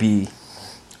BYOB.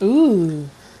 Ooh.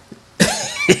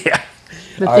 Yeah.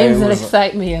 The things that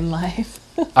excite me in life.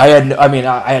 I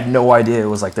had no idea it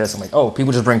was like this. I'm like, oh,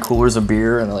 people just bring coolers of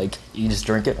beer and like you just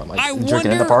drink it. I'm like, I drink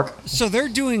it in the park. So they're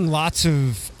doing lots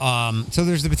of. So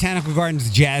there's the Botanical Gardens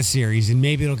Jazz Series, and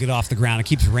maybe it'll get off the ground. It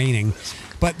keeps raining,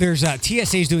 but there's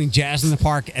TSA's doing Jazz in the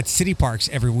Park at city parks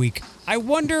every week. I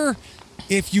wonder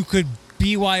if you could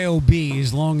BYOB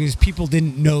as long as people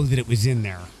didn't know that it was in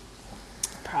there.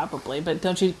 Probably, but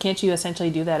can't you essentially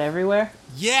do that everywhere?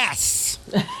 Yes.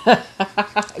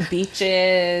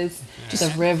 Beaches,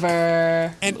 the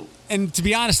river. And to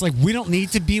be honest, like, we don't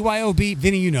need to BYOB.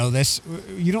 Vinny, you know this.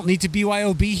 You don't need to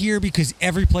BYOB here because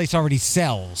every place already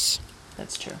sells.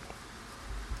 That's true.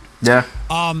 Yeah.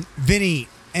 Vinny,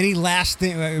 any last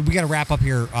thing? We got to wrap up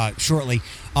here shortly.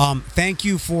 Thank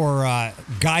you for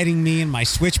guiding me in my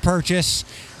Switch purchase.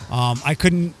 I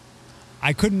couldn't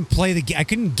play I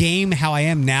couldn't game how I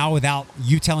am now without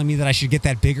you telling me that I should get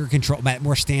that bigger that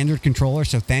more standard controller.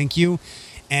 So thank you.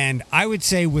 And I would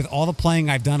say with all the playing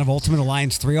I've done of Ultimate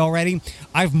Alliance 3 already,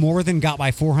 I've more than got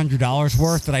my $400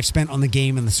 worth that I've spent on the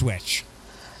game and the Switch.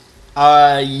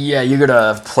 Yeah, you're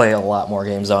gonna play a lot more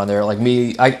games on there. Like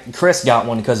me, Chris got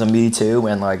one because of me too,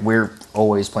 and like we're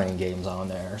always playing games on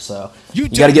there. So you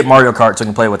got to get Mario Kart so you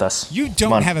can play with us. You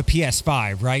don't have a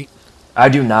PS5, right? I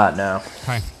do not know.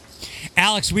 Okay.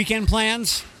 Alex, weekend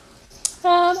plans?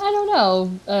 I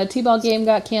don't know. T-ball game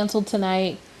got canceled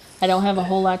tonight. I don't have a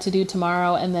whole lot to do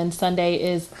tomorrow, and then Sunday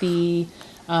is the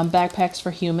Backpacks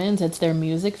for Humans. It's their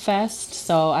music fest,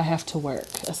 so I have to work,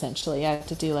 essentially. I have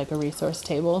to do like a resource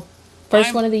table.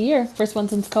 First one of the year. First one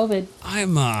since COVID.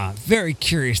 I'm very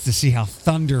curious to see how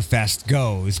Thunderfest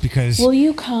goes because... Will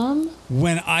you come?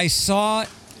 When I saw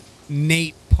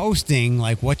Nate posting,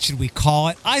 like, what should we call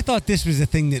it? I thought this was a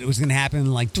thing that was going to happen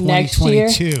in like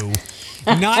 2022.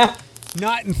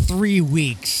 Not in 3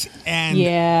 weeks. And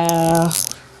yeah.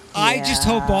 I just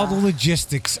hope all the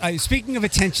logistics. Speaking of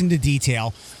attention to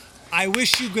detail, I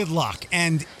wish you good luck.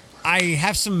 And I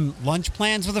have some lunch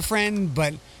plans with a friend,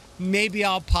 but maybe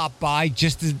I'll pop by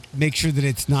just to make sure that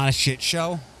it's not a shit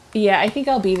show. Yeah, I think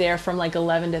I'll be there from like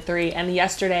 11 to 3. And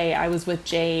yesterday I was with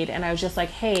Jade and I was just like,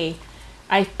 hey,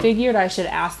 I figured I should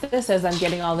ask this as I'm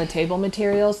getting all the table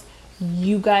materials.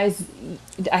 You guys,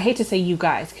 I hate to say you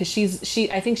guys, because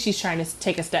I think she's trying to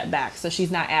take a step back, so she's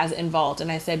not as involved.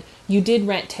 And I said, you did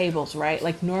rent tables, right?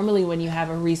 Like normally when you have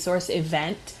a resource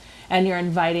event and you're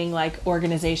inviting like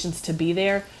organizations to be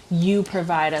there, you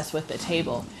provide us with the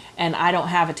table. And I don't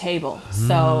have a table,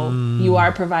 so you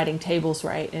are providing tables,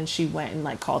 right? And she went and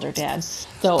like called her dad.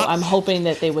 So I'm hoping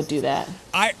that they would do that.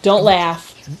 Don't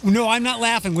laugh. No, I'm not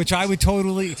laughing, which I would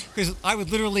totally, because I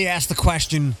would literally ask the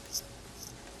question,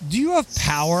 do you have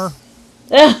power?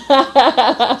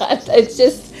 It's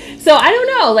just, so I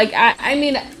don't know. Like, I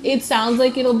mean, it sounds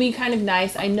like it'll be kind of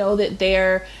nice. I know that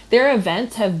their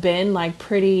events have been like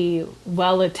pretty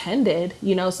well attended,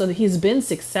 you know, so he's been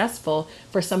successful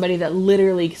for somebody that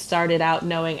literally started out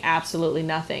knowing absolutely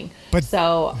nothing. But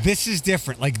so this is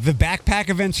different. Like the backpack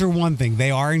events are one thing.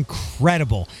 They are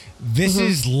incredible. This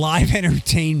is live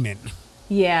entertainment.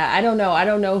 Yeah, I don't know. I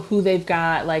don't know who they've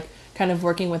got like kind of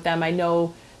working with them. I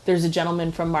know there's a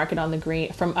gentleman from Market on the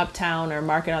Green, from Uptown or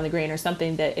Market on the Green or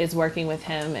something that is working with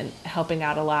him and helping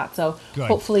out a lot. So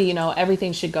hopefully, you know,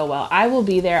 everything should go well. I will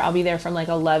be there. I'll be there from like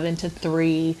 11 to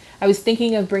 3. I was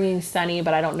thinking of bringing Sunny,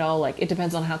 but I don't know. Like, it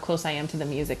depends on how close I am to the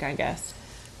music, I guess.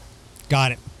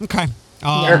 Got it. Okay.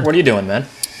 Eric, what are you doing, man?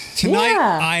 Tonight,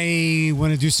 I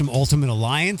want to do some Ultimate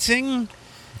Alliancing.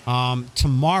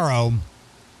 Tomorrow,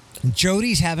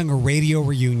 Jody's having a radio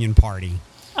reunion party.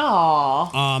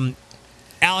 Aww.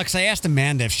 Alex, I asked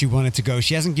Amanda if she wanted to go.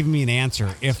 She hasn't given me an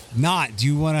answer. If not, do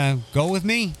you want to go with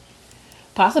me?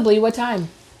 Possibly. What time?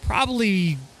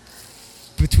 Probably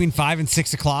between 5 and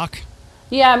 6 o'clock.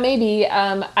 Yeah, maybe.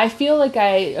 I feel like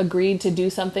I agreed to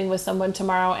do something with someone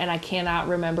tomorrow, and I cannot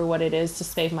remember what it is to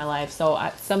save my life. So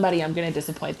somebody I'm going to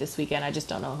disappoint this weekend. I just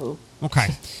don't know who. Okay.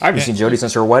 I haven't seen Jody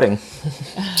since her wedding.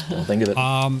 Don't think of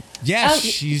it. Yeah,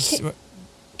 she's...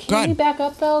 Can we back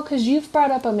up, though? Because you've brought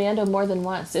up Amanda more than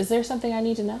once. Is there something I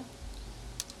need to know?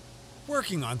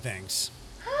 Working on things.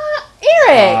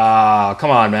 Eric!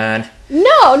 Come on, man. No.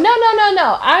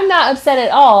 I'm not upset at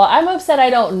all. I'm upset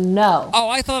I don't know. Oh,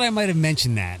 I thought I might have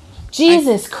mentioned that.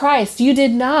 Jesus Christ, you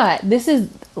did not. This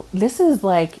is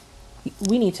like,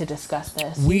 we need to discuss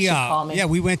this. You should call me. Yeah,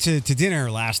 we went to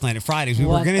dinner last night at Fridays. We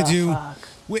What were going to the do... fuck?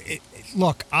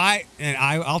 Look,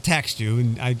 I'll text you,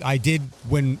 and I did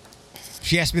when...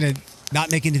 She asked me to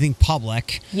not make anything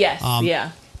public. Yes,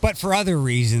 yeah. But for other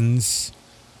reasons.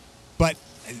 But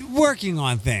working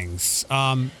on things.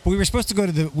 We were supposed to go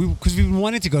to because we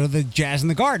wanted to go to the Jazz in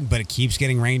the Garden, but it keeps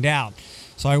getting rained out.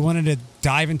 So I wanted to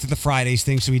dive into the Fridays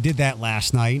thing, so we did that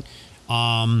last night.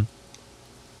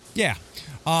 Yeah.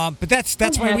 But that's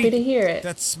I'm my happy week. to hear it.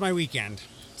 That's my weekend.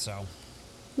 So,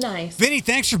 Nice. Vinny,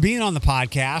 thanks for being on the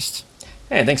podcast.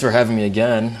 Hey, thanks for having me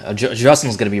again.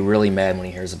 Justin's going to be really mad when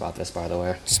he hears about this, by the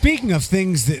way. Speaking of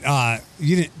things that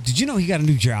did you know he got a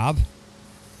new job?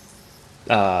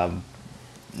 Not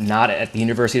at the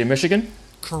University of Michigan?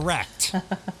 Correct.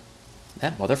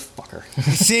 That motherfucker.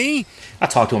 See? I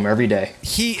talk to him every day.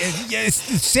 It's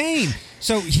the same.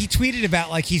 So he tweeted about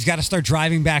like he's got to start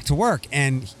driving back to work.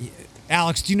 And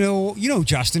Alex, do you know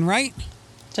Justin, right?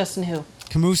 Justin who?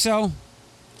 Camuso.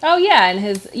 Oh yeah, and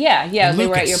And they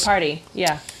were at your Lucas. party.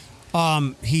 Yeah.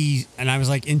 I was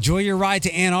like, enjoy your ride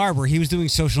to Ann Arbor. He was doing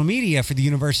social media for the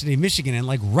University of Michigan, and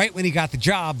like right when he got the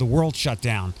job, the world shut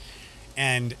down.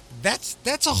 And that's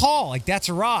a haul, like that's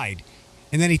a ride.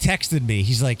 And then he texted me.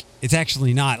 He's like, it's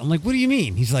actually not. I'm like, what do you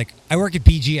mean? He's like, I work at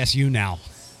BGSU now.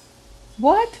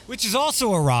 What? Which is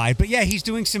also a ride, but yeah, he's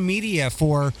doing some media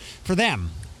for them.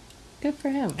 Good for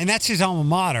him. And that's his alma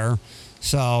mater.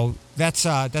 So that's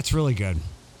really good.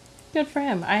 Good for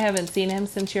him. I haven't seen him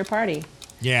since your party.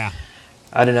 Yeah.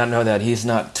 I did not know that. He's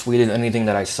not tweeted anything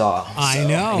that I saw. I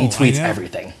know, And he tweets I know.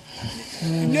 everything.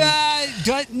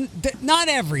 Not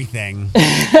everything.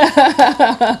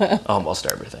 Almost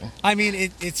everything. I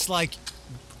mean, it's like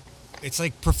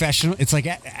professional. It's like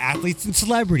athletes and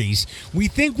celebrities. We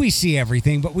think we see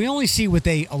everything, but we only see what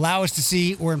they allow us to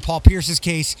see, or in Paul Pierce's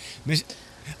case,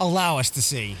 allow us to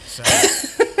see. So,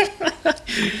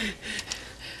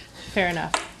 Fair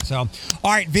enough.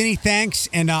 all right, Vinny, thanks,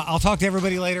 and I'll talk to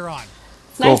everybody later on.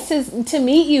 It's nice to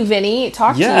meet you, Vinny.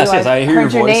 Talk Yes, to you. yes, I've I hear your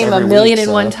heard your voice name a every million week, and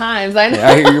so- one times. I know. Yeah,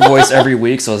 I hear your voice every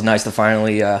week, so it's nice to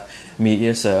finally meet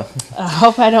you. So, I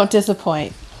hope I don't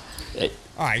disappoint.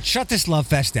 All right, shut this love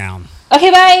fest down. Okay,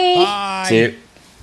 bye. Bye. see you.